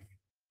 Excuse me.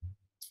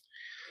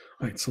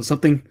 All right, so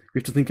something we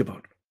have to think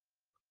about.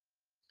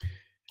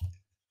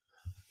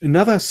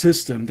 Another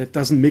system that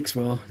doesn't mix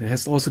well, that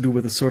has also to do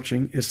with the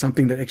searching, is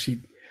something that actually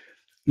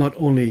not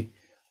only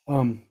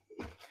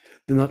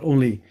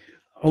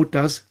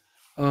outdoes,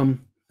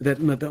 that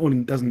not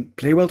only doesn't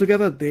play well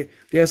together,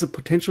 there's a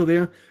potential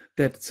there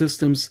that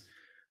systems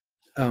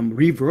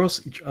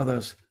reverse each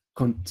other's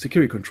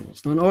security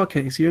controls. Now in our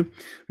case here,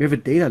 we have a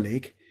data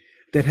lake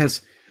that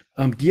has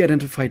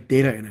de-identified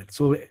data in it.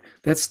 So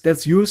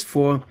that's used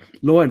for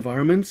lower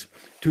environments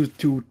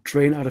to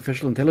train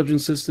artificial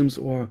intelligence systems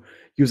or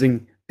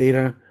using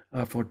data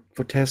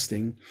for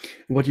testing.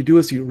 And what you do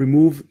is you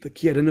remove the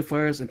key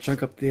identifiers and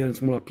chunk up data in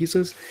smaller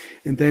pieces,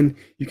 and then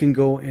you can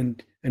go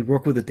and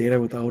work with the data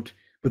with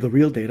the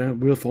real data,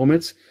 real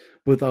formats,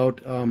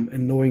 without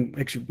and knowing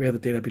actually where the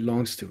data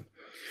belongs to.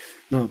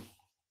 Now,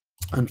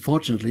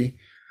 unfortunately,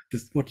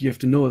 what you have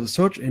to know is a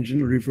search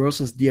engine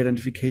reverses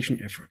de-identification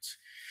efforts.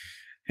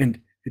 And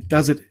it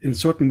does it in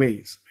certain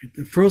ways.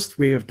 The first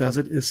way it does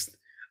it is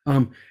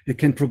it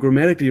can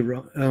programmatically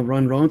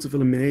run rounds of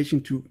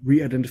elimination to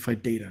re-identify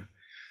data.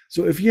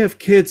 So if you have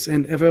kids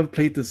and ever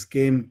played this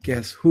game,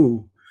 Guess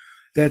Who,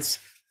 that's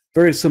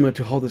very similar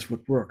to how this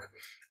would work.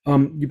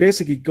 You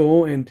basically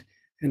go and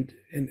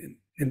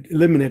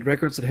eliminate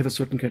records that have a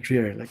certain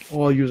criteria, like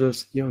all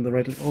users here on the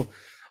right,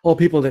 all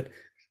people that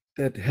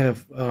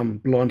have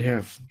blonde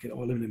hair get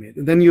all eliminated.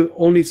 And then you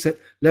only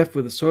left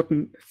with a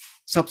certain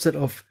subset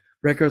of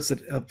records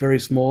that are very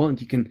small,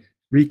 and you can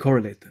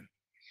re-correlate them.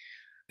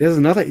 There's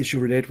another issue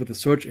related with the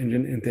search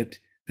engine and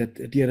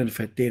that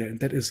de-identified data, and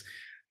that is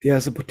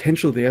there's a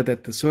potential there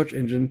that the search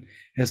engine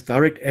has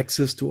direct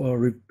access to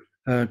our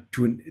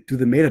to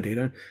the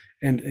metadata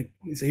and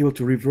is able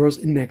to reverse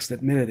index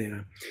that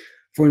metadata.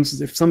 For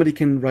instance, if somebody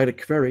can write a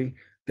query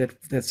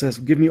that says,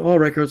 give me all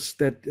records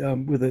that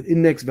with an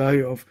index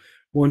value of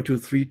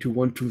 123 to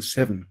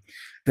 127,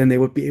 then they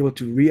would be able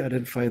to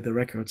re-identify the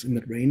records in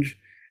that range.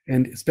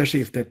 And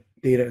especially if that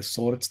data is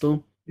sorted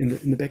still in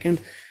the backend,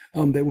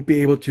 they would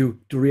be able to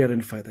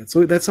re-identify that.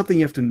 So that's something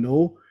you have to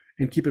know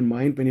and keep in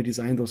mind when you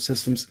design those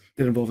systems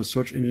that involve a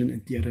search engine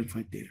and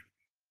de-identified data.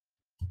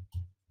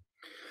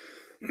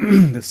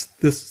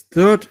 This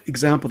third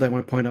example that I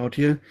want to point out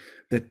here,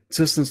 that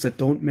systems that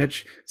don't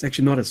match, it's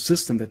actually not a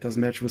system that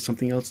doesn't match with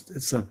something else.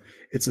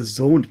 It's a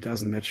zone that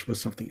doesn't match with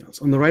something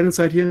else. On the right hand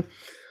side here,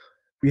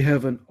 we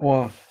have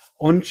our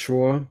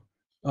onshore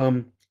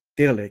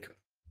data lake.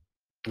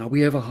 Now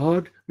we have a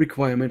hard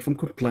requirement from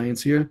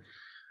compliance here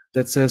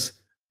that says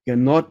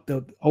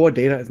our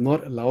data is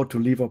not allowed to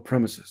leave our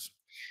premises.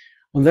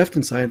 On the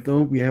left-hand side,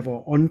 though, we have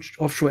our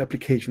offshore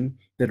application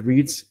that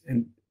reads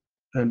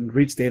and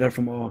reads data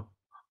from our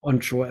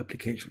onshore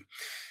application.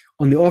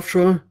 On the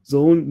offshore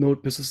zone, no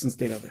persistence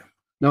data there.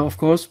 Now, of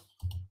course,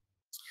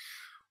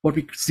 what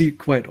we see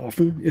quite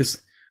often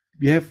is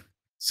we have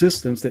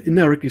systems that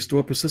indirectly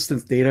store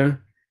persistence data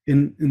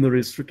in the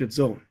restricted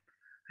zone.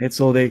 Right?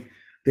 So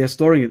they're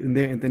storing it in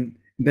there, and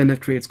then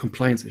that creates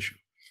compliance issue.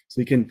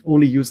 So you can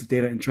only use the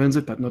data in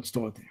transit, but not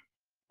store it there.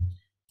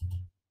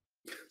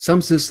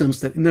 Some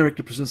systems that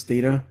indirectly persist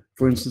data,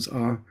 for instance,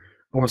 are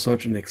our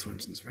search index, for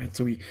instance, right?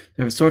 So we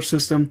have a search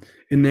system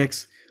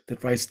index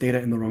that writes data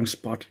in the wrong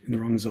spot, in the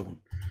wrong zone.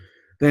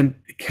 Then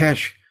a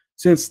cache,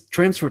 since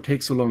transfer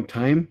takes a long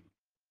time,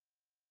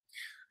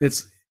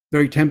 it's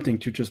very tempting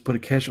to just put a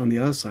cache on the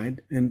other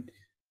side and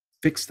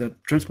fix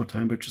that transport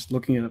time by just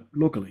looking at it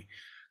locally.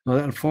 Now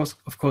that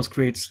of course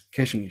creates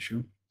caching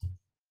issue.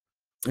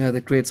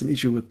 That creates an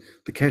issue with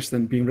the cache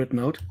then being written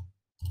out.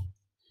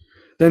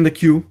 Then the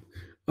queue.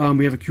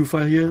 We have a queue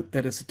file here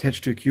that is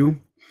attached to a queue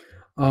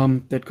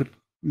that could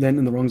land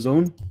in the wrong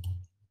zone.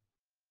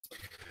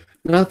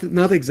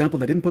 Another example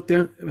that I didn't put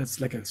there,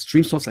 it's like a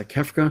stream source like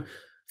Kafka,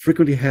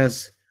 frequently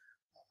has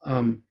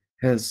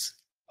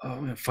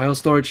file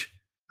storage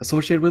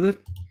associated with it.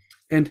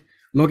 And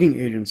logging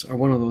agents are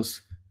one of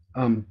those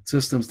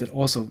systems that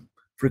also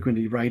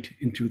frequently write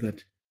into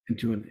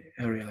an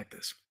area like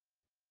this.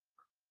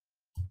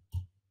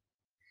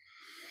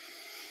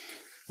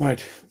 All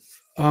right.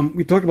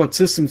 We talked about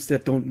systems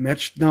that don't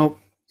match. Now,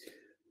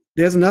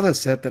 there's another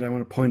set that I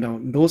want to point out,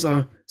 and those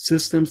are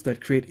systems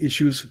that create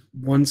issues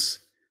once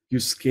you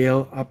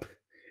scale up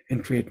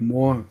and create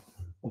more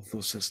of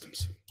those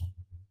systems.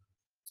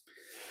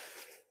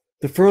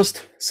 The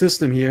first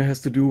system here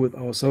has to do with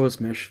our service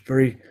mesh.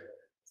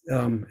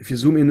 If you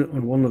zoom in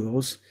on one of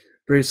those,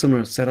 very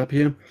similar setup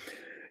here.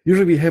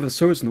 Usually we have a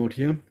service node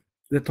here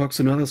that talks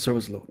to another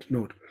service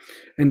node.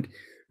 And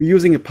we're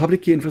using a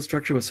public key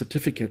infrastructure with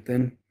certificate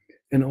then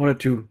in order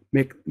to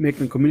make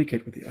them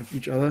communicate with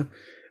each other,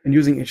 and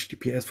using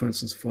HTTPS, for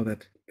instance, for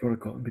that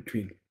protocol in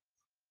between.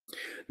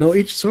 Now,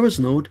 each service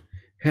node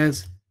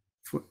has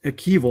a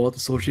key vault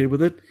associated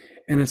with it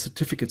and a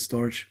certificate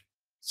storage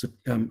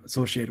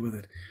associated with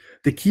it.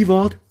 The key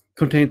vault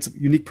contains a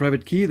unique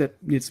private key that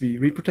needs to be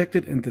read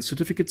protected, and the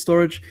certificate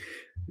storage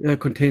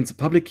contains a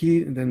public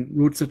key and then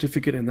root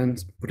certificate and then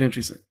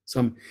potentially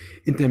some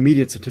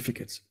intermediate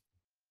certificates.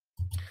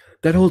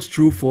 That holds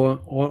true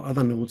for all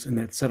other nodes in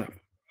that setup.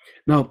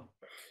 Now,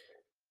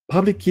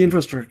 public key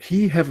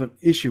infrastructure have an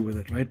issue with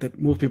it, right? That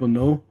most people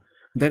know,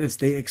 that is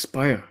they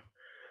expire.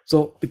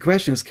 So the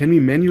question is, can we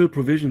manually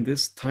provision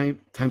this times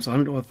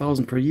 100 or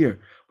 1,000 per year?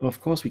 Well,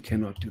 of course we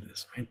cannot do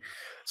this, right?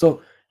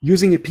 So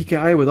using a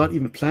PKI without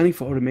even planning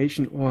for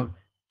automation or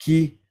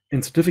key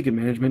and certificate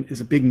management is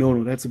a big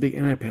no-no. That's a big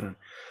anti-pattern.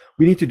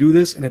 We need to do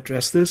this and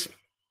address this.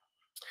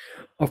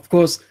 Of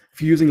course,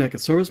 if you're using like a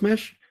service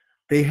mesh,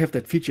 they have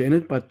that feature in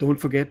it, but don't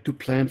forget to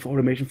plan for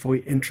automation for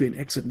your entry and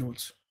exit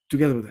nodes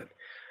together with that.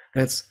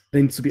 That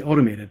needs to be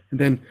automated. And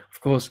then, of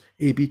course,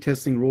 A/B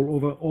testing,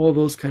 rollover, all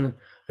those kind of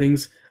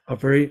things are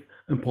very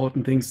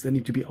important things that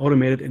need to be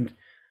automated and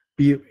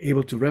be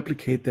able to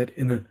replicate that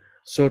in a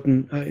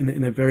certain,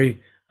 in a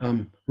very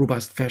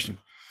robust fashion.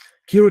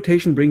 Key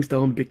rotation brings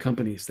down big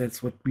companies.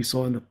 That's what we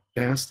saw in the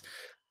past.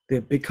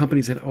 The big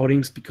companies had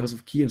outings because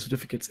of key and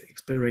certificates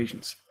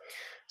expirations.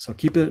 So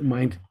keep that in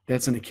mind.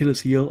 That's an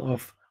Achilles heel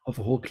of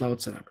a whole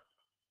cloud setup.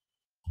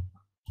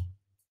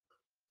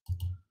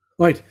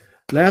 Right.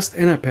 Last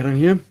anti-pattern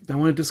here I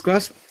want to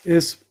discuss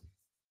is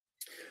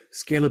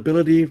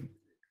scalability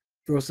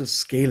versus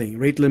scaling,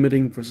 rate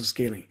limiting versus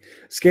scaling.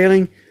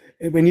 Scaling,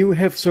 when you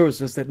have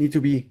services that need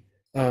to be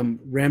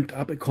ramped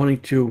up according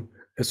to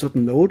a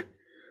certain load,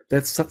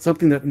 that's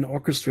something that an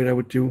orchestrator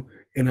would do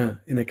in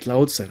a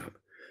cloud setup.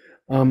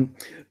 On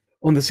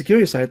the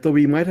security side, though,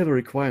 we might have a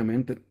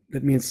requirement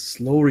that means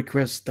slow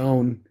requests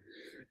down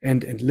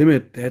and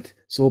limit that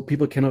so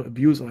people cannot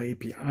abuse our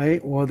API,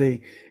 or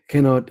they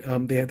cannot,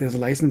 there's a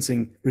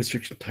licensing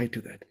restriction tied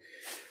to that.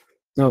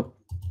 Now,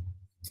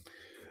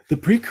 the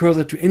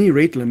precursor to any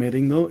rate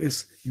limiting, though,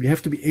 is you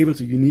have to be able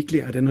to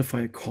uniquely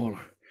identify a caller.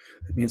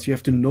 That means you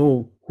have to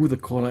know who the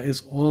caller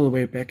is all the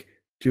way back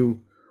to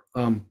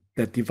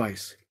that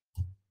device.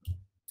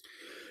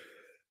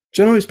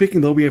 Generally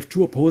speaking, though, we have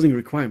two opposing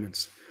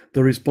requirements.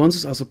 The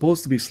responses are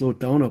supposed to be slowed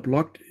down or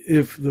blocked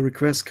if the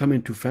requests come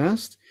in too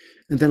fast.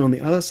 And then on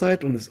the other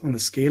side, on the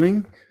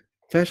scaling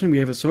fashion, we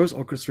have a service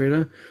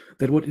orchestrator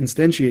that would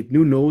instantiate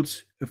new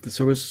nodes if the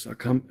services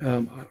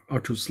are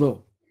too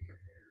slow.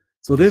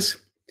 So this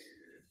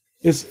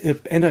is an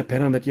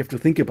anti-pattern that you have to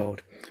think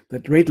about,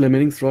 that rate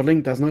limiting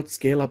throttling does not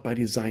scale up by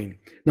design.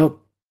 Now,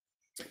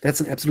 that's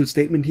an absolute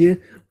statement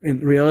here. In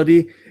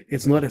reality,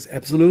 it's not as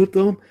absolute,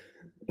 though,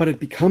 but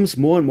it becomes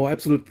more and more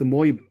absolute the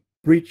more you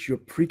breach your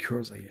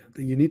precursor here,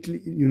 the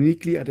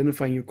uniquely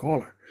identifying your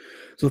caller.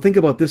 So think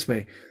about this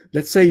way.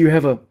 Let's say you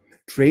have a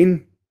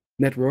train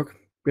network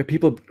where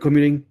people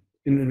commuting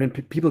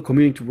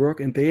to work,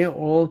 and they are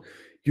all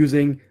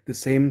using the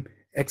same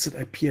exit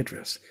IP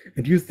address.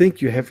 And you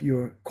think you have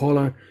your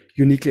caller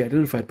uniquely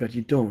identified, but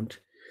you don't.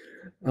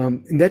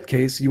 In that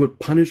case, you would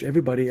punish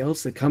everybody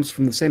else that comes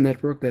from the same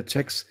network that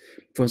checks,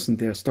 for instance,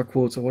 their stock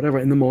quotes or whatever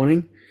in the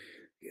morning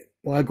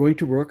while going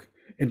to work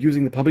and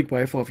using the public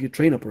Wi-Fi of your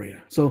train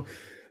operator. So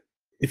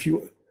if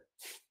you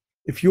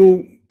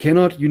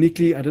cannot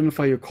uniquely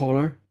identify your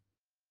caller,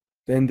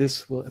 then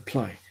this will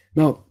apply.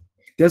 Now,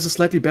 there's a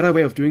slightly better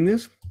way of doing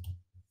this,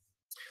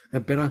 a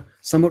better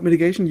somewhat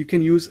mitigation. You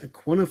can use a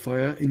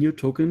quantifier in your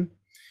token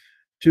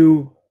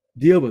to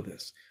deal with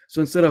this.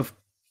 So instead of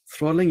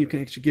throttling, you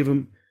can actually give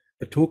them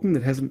a token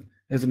that has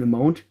an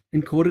amount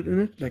encoded in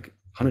it, like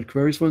 100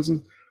 queries, for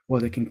instance, or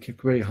they can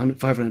query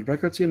 500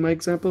 records here in my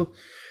example,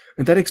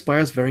 and that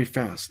expires very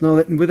fast. Now,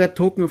 with that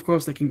token, of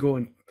course, they can go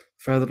and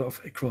further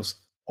off across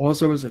all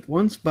servers at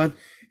once, but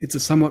it's a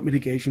somewhat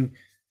mitigation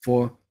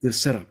for this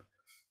setup.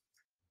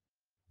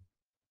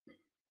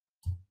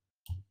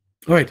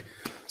 All right,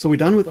 so we're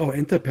done with our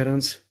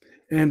anti-patterns,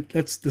 and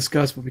let's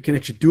discuss what we can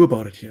actually do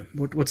about it here.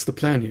 What's the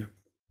plan here?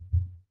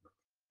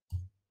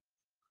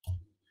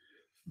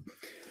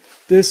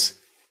 This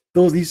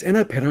these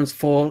NI patterns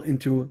fall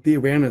into the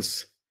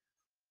awareness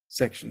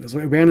section. So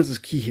awareness is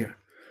key here.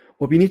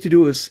 What we need to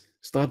do is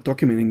start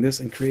documenting this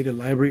and create a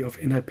library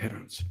of NI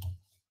patterns.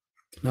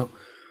 Now,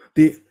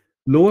 the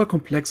lower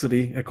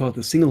complexity, I call it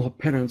the single hop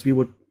patterns,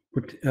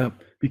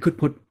 we could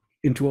put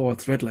into our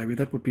thread library.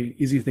 That would be an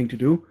easy thing to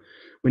do.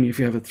 If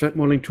you have a thread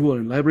modeling tool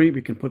and library,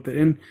 we can put that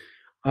in.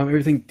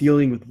 Everything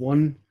dealing with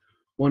one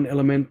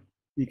element,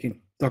 you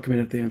can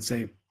document it there and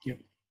say, yeah,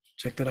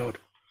 check that out.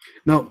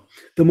 Now,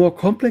 the more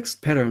complex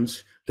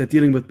patterns that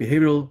dealing with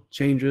behavioral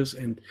changes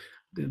and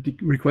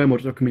require more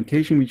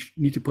documentation, we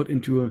need to put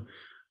into a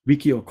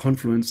wiki or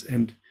Confluence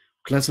and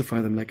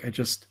classify them like I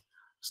just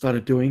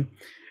started doing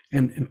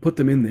and put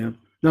them in there.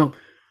 Now,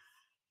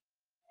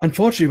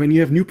 unfortunately, when you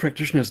have new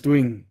practitioners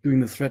doing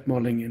the threat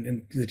modeling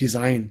and the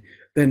design,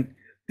 then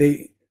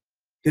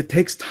it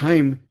takes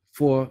time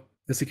for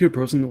a security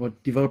person or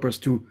developers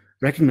to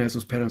recognize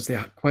those patterns. They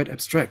are quite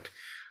abstract.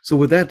 So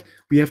with that,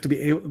 we have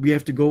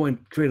to go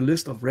and create a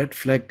list of red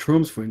flag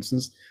terms, for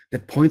instance,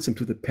 that points them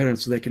to the pattern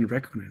so they can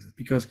recognize it.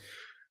 Because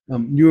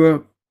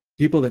newer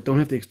people that don't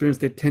have the experience,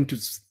 they tend to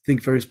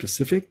think very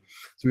specific.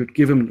 So we would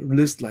give them a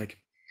list like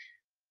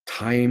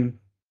time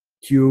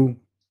queue,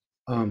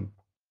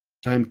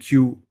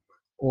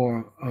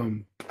 or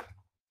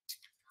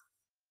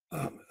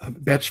a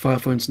batch file,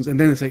 for instance, and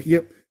then they say,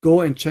 yep,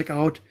 go and check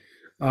out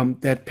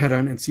that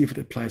pattern and see if it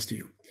applies to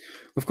you.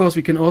 Of course,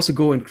 we can also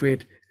go and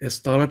create a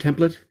starter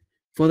template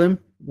for them,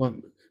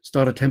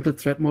 starter template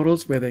threat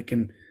models where they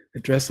can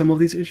address some of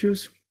these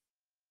issues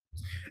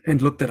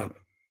and look that up.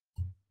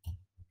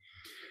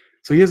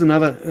 So here's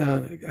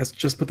another, I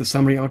just put the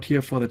summary out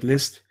here for that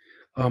list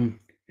of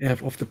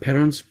the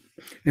patterns.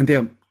 And there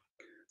are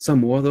some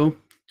more though,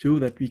 too,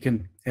 that we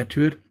can add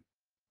to it.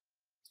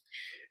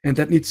 And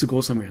that needs to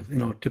go somewhere,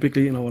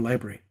 typically in our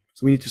library.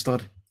 So we need to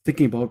start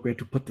thinking about where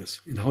to put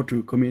this and how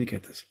to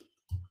communicate this.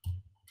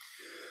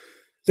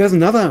 There's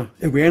another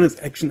awareness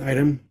action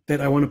item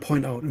that I want to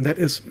point out, and that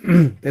is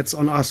that's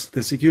on us,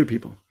 the security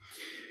people.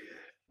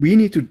 We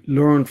need to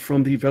learn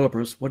from the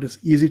developers what is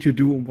easy to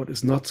do and what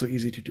is not so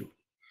easy to do.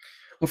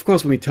 Of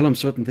course, when we tell them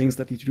certain things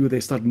that need to do, they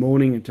start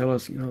moaning and tell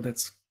us,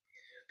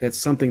 that's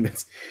something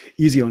that's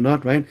easy or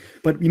not, right?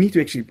 But we need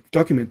to actually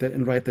document that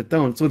and write that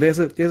down. So there's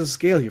a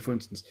scale here, for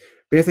instance.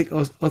 Basic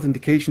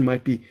authentication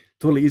might be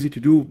totally easy to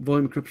do,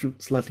 volume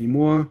encryption slightly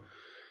more.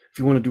 If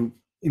you want to do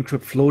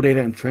encrypt flow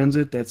data in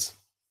transit, that's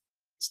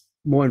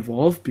more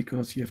involved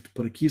because you have to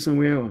put a key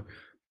somewhere or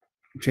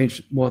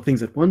change more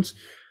things at once.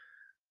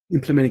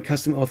 Implementing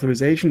custom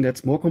authorization,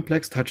 that's more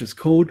complex, touches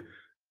code,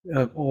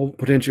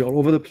 potentially all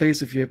over the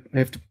place if you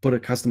have to put a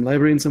custom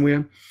library in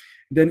somewhere.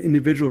 Then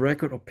individual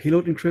record or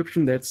payload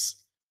encryption, that's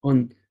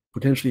on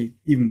potentially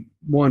even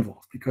more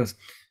involved because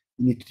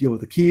you need to deal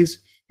with the keys,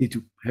 you need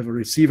to have a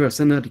receiver,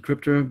 sender,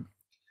 decryptor,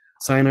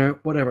 signer,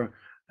 whatever.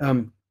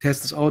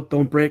 Test this out,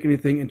 don't break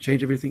anything and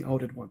change everything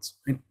out at once.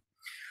 Right?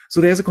 So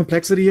there's a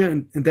complexity here,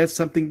 and that's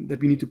something that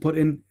we need to put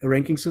in a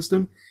ranking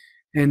system.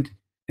 And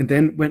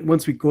then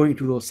once we go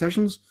into those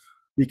sessions,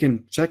 we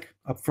can check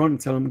up front and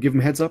tell them, give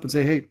them heads up and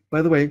say, hey,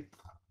 by the way,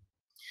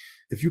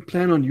 if you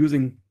plan on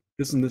using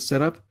this in this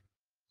setup,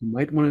 you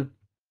might want to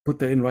put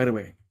that in right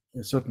away,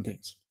 certain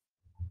things.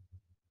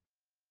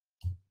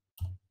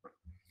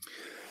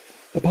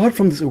 Apart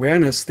from this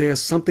awareness, there's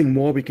something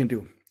more we can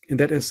do. And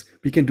that is,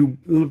 we can do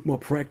a little more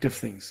proactive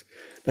things.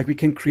 Like we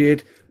can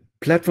create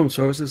platform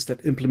services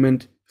that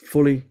implement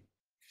fully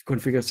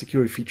configured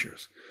security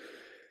features.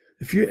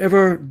 If you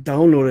ever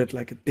downloaded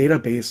like a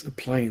database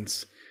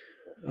appliance,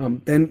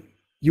 then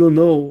you'll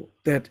know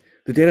that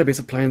the database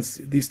appliance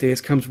these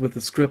days comes with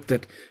a script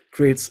that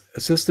creates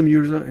a system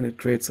user and it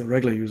creates a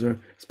regular user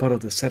as part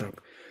of the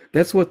setup.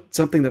 That's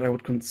something that I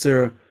would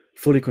consider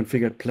fully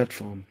configured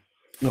platform.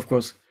 And of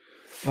course,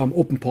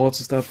 open ports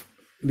and stuff,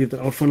 leave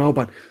that out for now,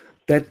 but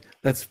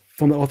that's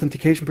from the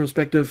authentication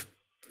perspective,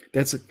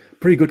 that's a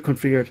pretty good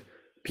configured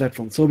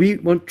platform. So we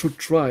want to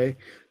try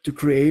to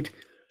create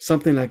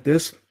something like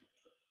this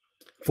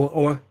for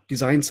our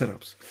design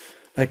setups.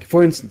 Like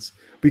for instance,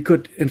 we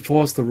could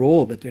enforce the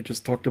role that I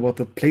just talked about,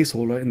 the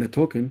placeholder in the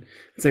token,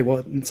 and say,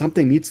 well,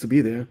 something needs to be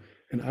there.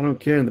 And I don't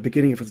care in the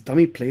beginning if it's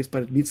dummy place,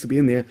 but it needs to be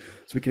in there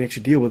so we can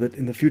actually deal with it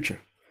in the future.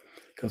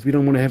 Because we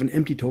don't want to have an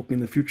empty token in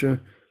the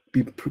future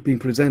being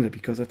presented,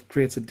 because that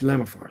creates a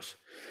dilemma for us.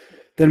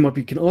 Then what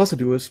we can also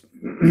do is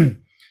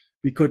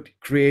we could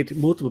create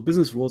multiple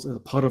business rules as a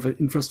part of an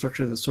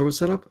infrastructure as a service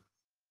setup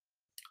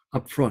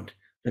up front.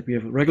 Like we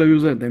have a regular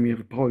user and then we have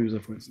a power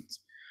user, for instance.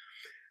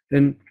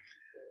 Then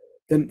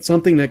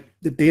something like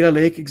the data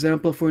lake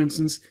example, for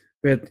instance,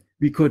 where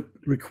we could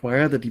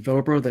require the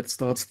developer that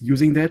starts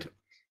using that,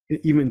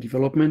 even in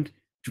development,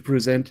 to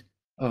present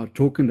a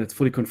token that's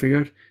fully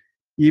configured,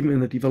 even in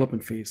the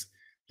development phase.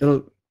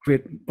 That'll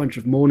create a bunch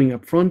of moaning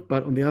up front,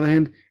 but on the other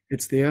hand,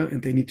 it's there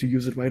and they need to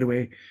use it right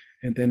away.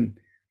 And then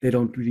they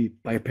don't really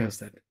bypass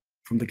that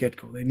from the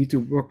get-go. They need to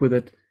work with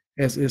it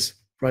as is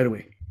right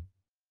away.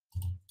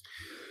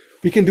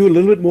 We can do a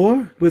little bit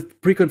more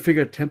with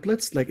pre-configured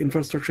templates like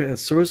infrastructure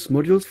as service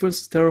modules, for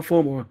instance,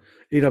 Terraform or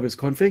AWS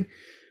config.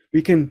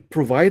 we can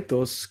provide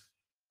those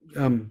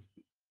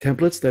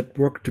templates that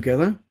work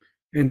together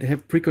and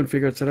have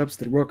pre-configured setups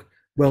that work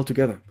well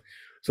together.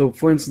 So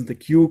for instance, the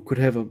queue could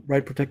have a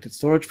write protected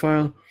storage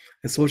file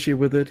associated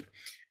with it.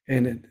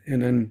 And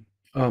then,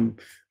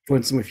 for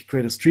instance, if you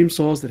create a stream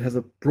source that has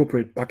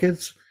appropriate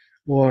buckets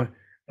or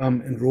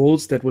and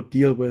roles that would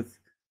deal with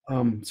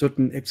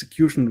certain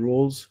execution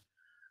roles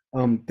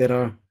that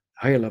are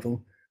higher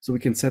level, so we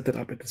can set that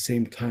up at the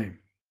same time.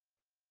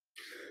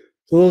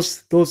 So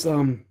those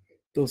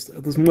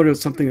modules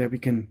is something that we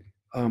can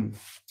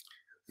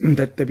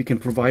that we can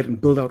provide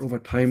and build out over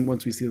time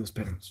once we see those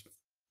patterns.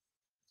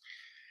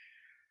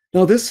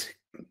 Now this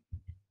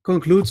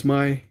concludes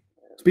my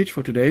speech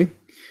for today.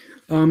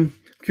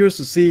 Curious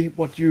to see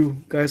what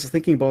you guys are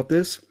thinking about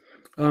this.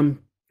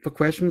 For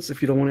questions,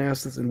 if you don't want to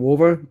ask this in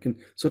Wover, you can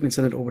certainly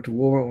send it over to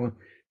Wover or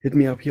hit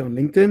me up here on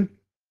LinkedIn.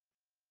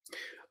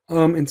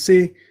 And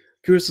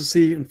curious to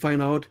see and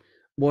find out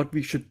what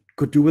we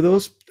could do with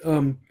those.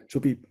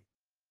 Should we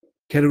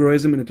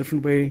categorize them in a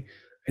different way?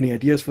 Any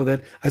ideas for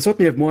that? I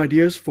certainly have more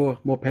ideas for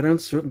more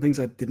patterns. Certain things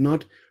I did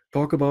not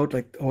talk about,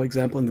 like our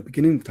example in the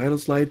beginning, the title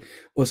slide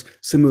was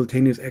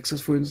simultaneous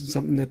access, for instance,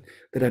 something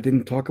that I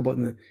didn't talk about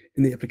in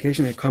the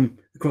application. I come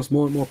across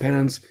more and more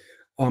patterns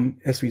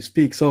as we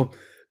speak. So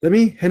let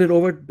me hand it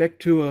over back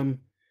to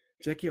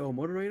Jackie, our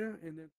moderator, and then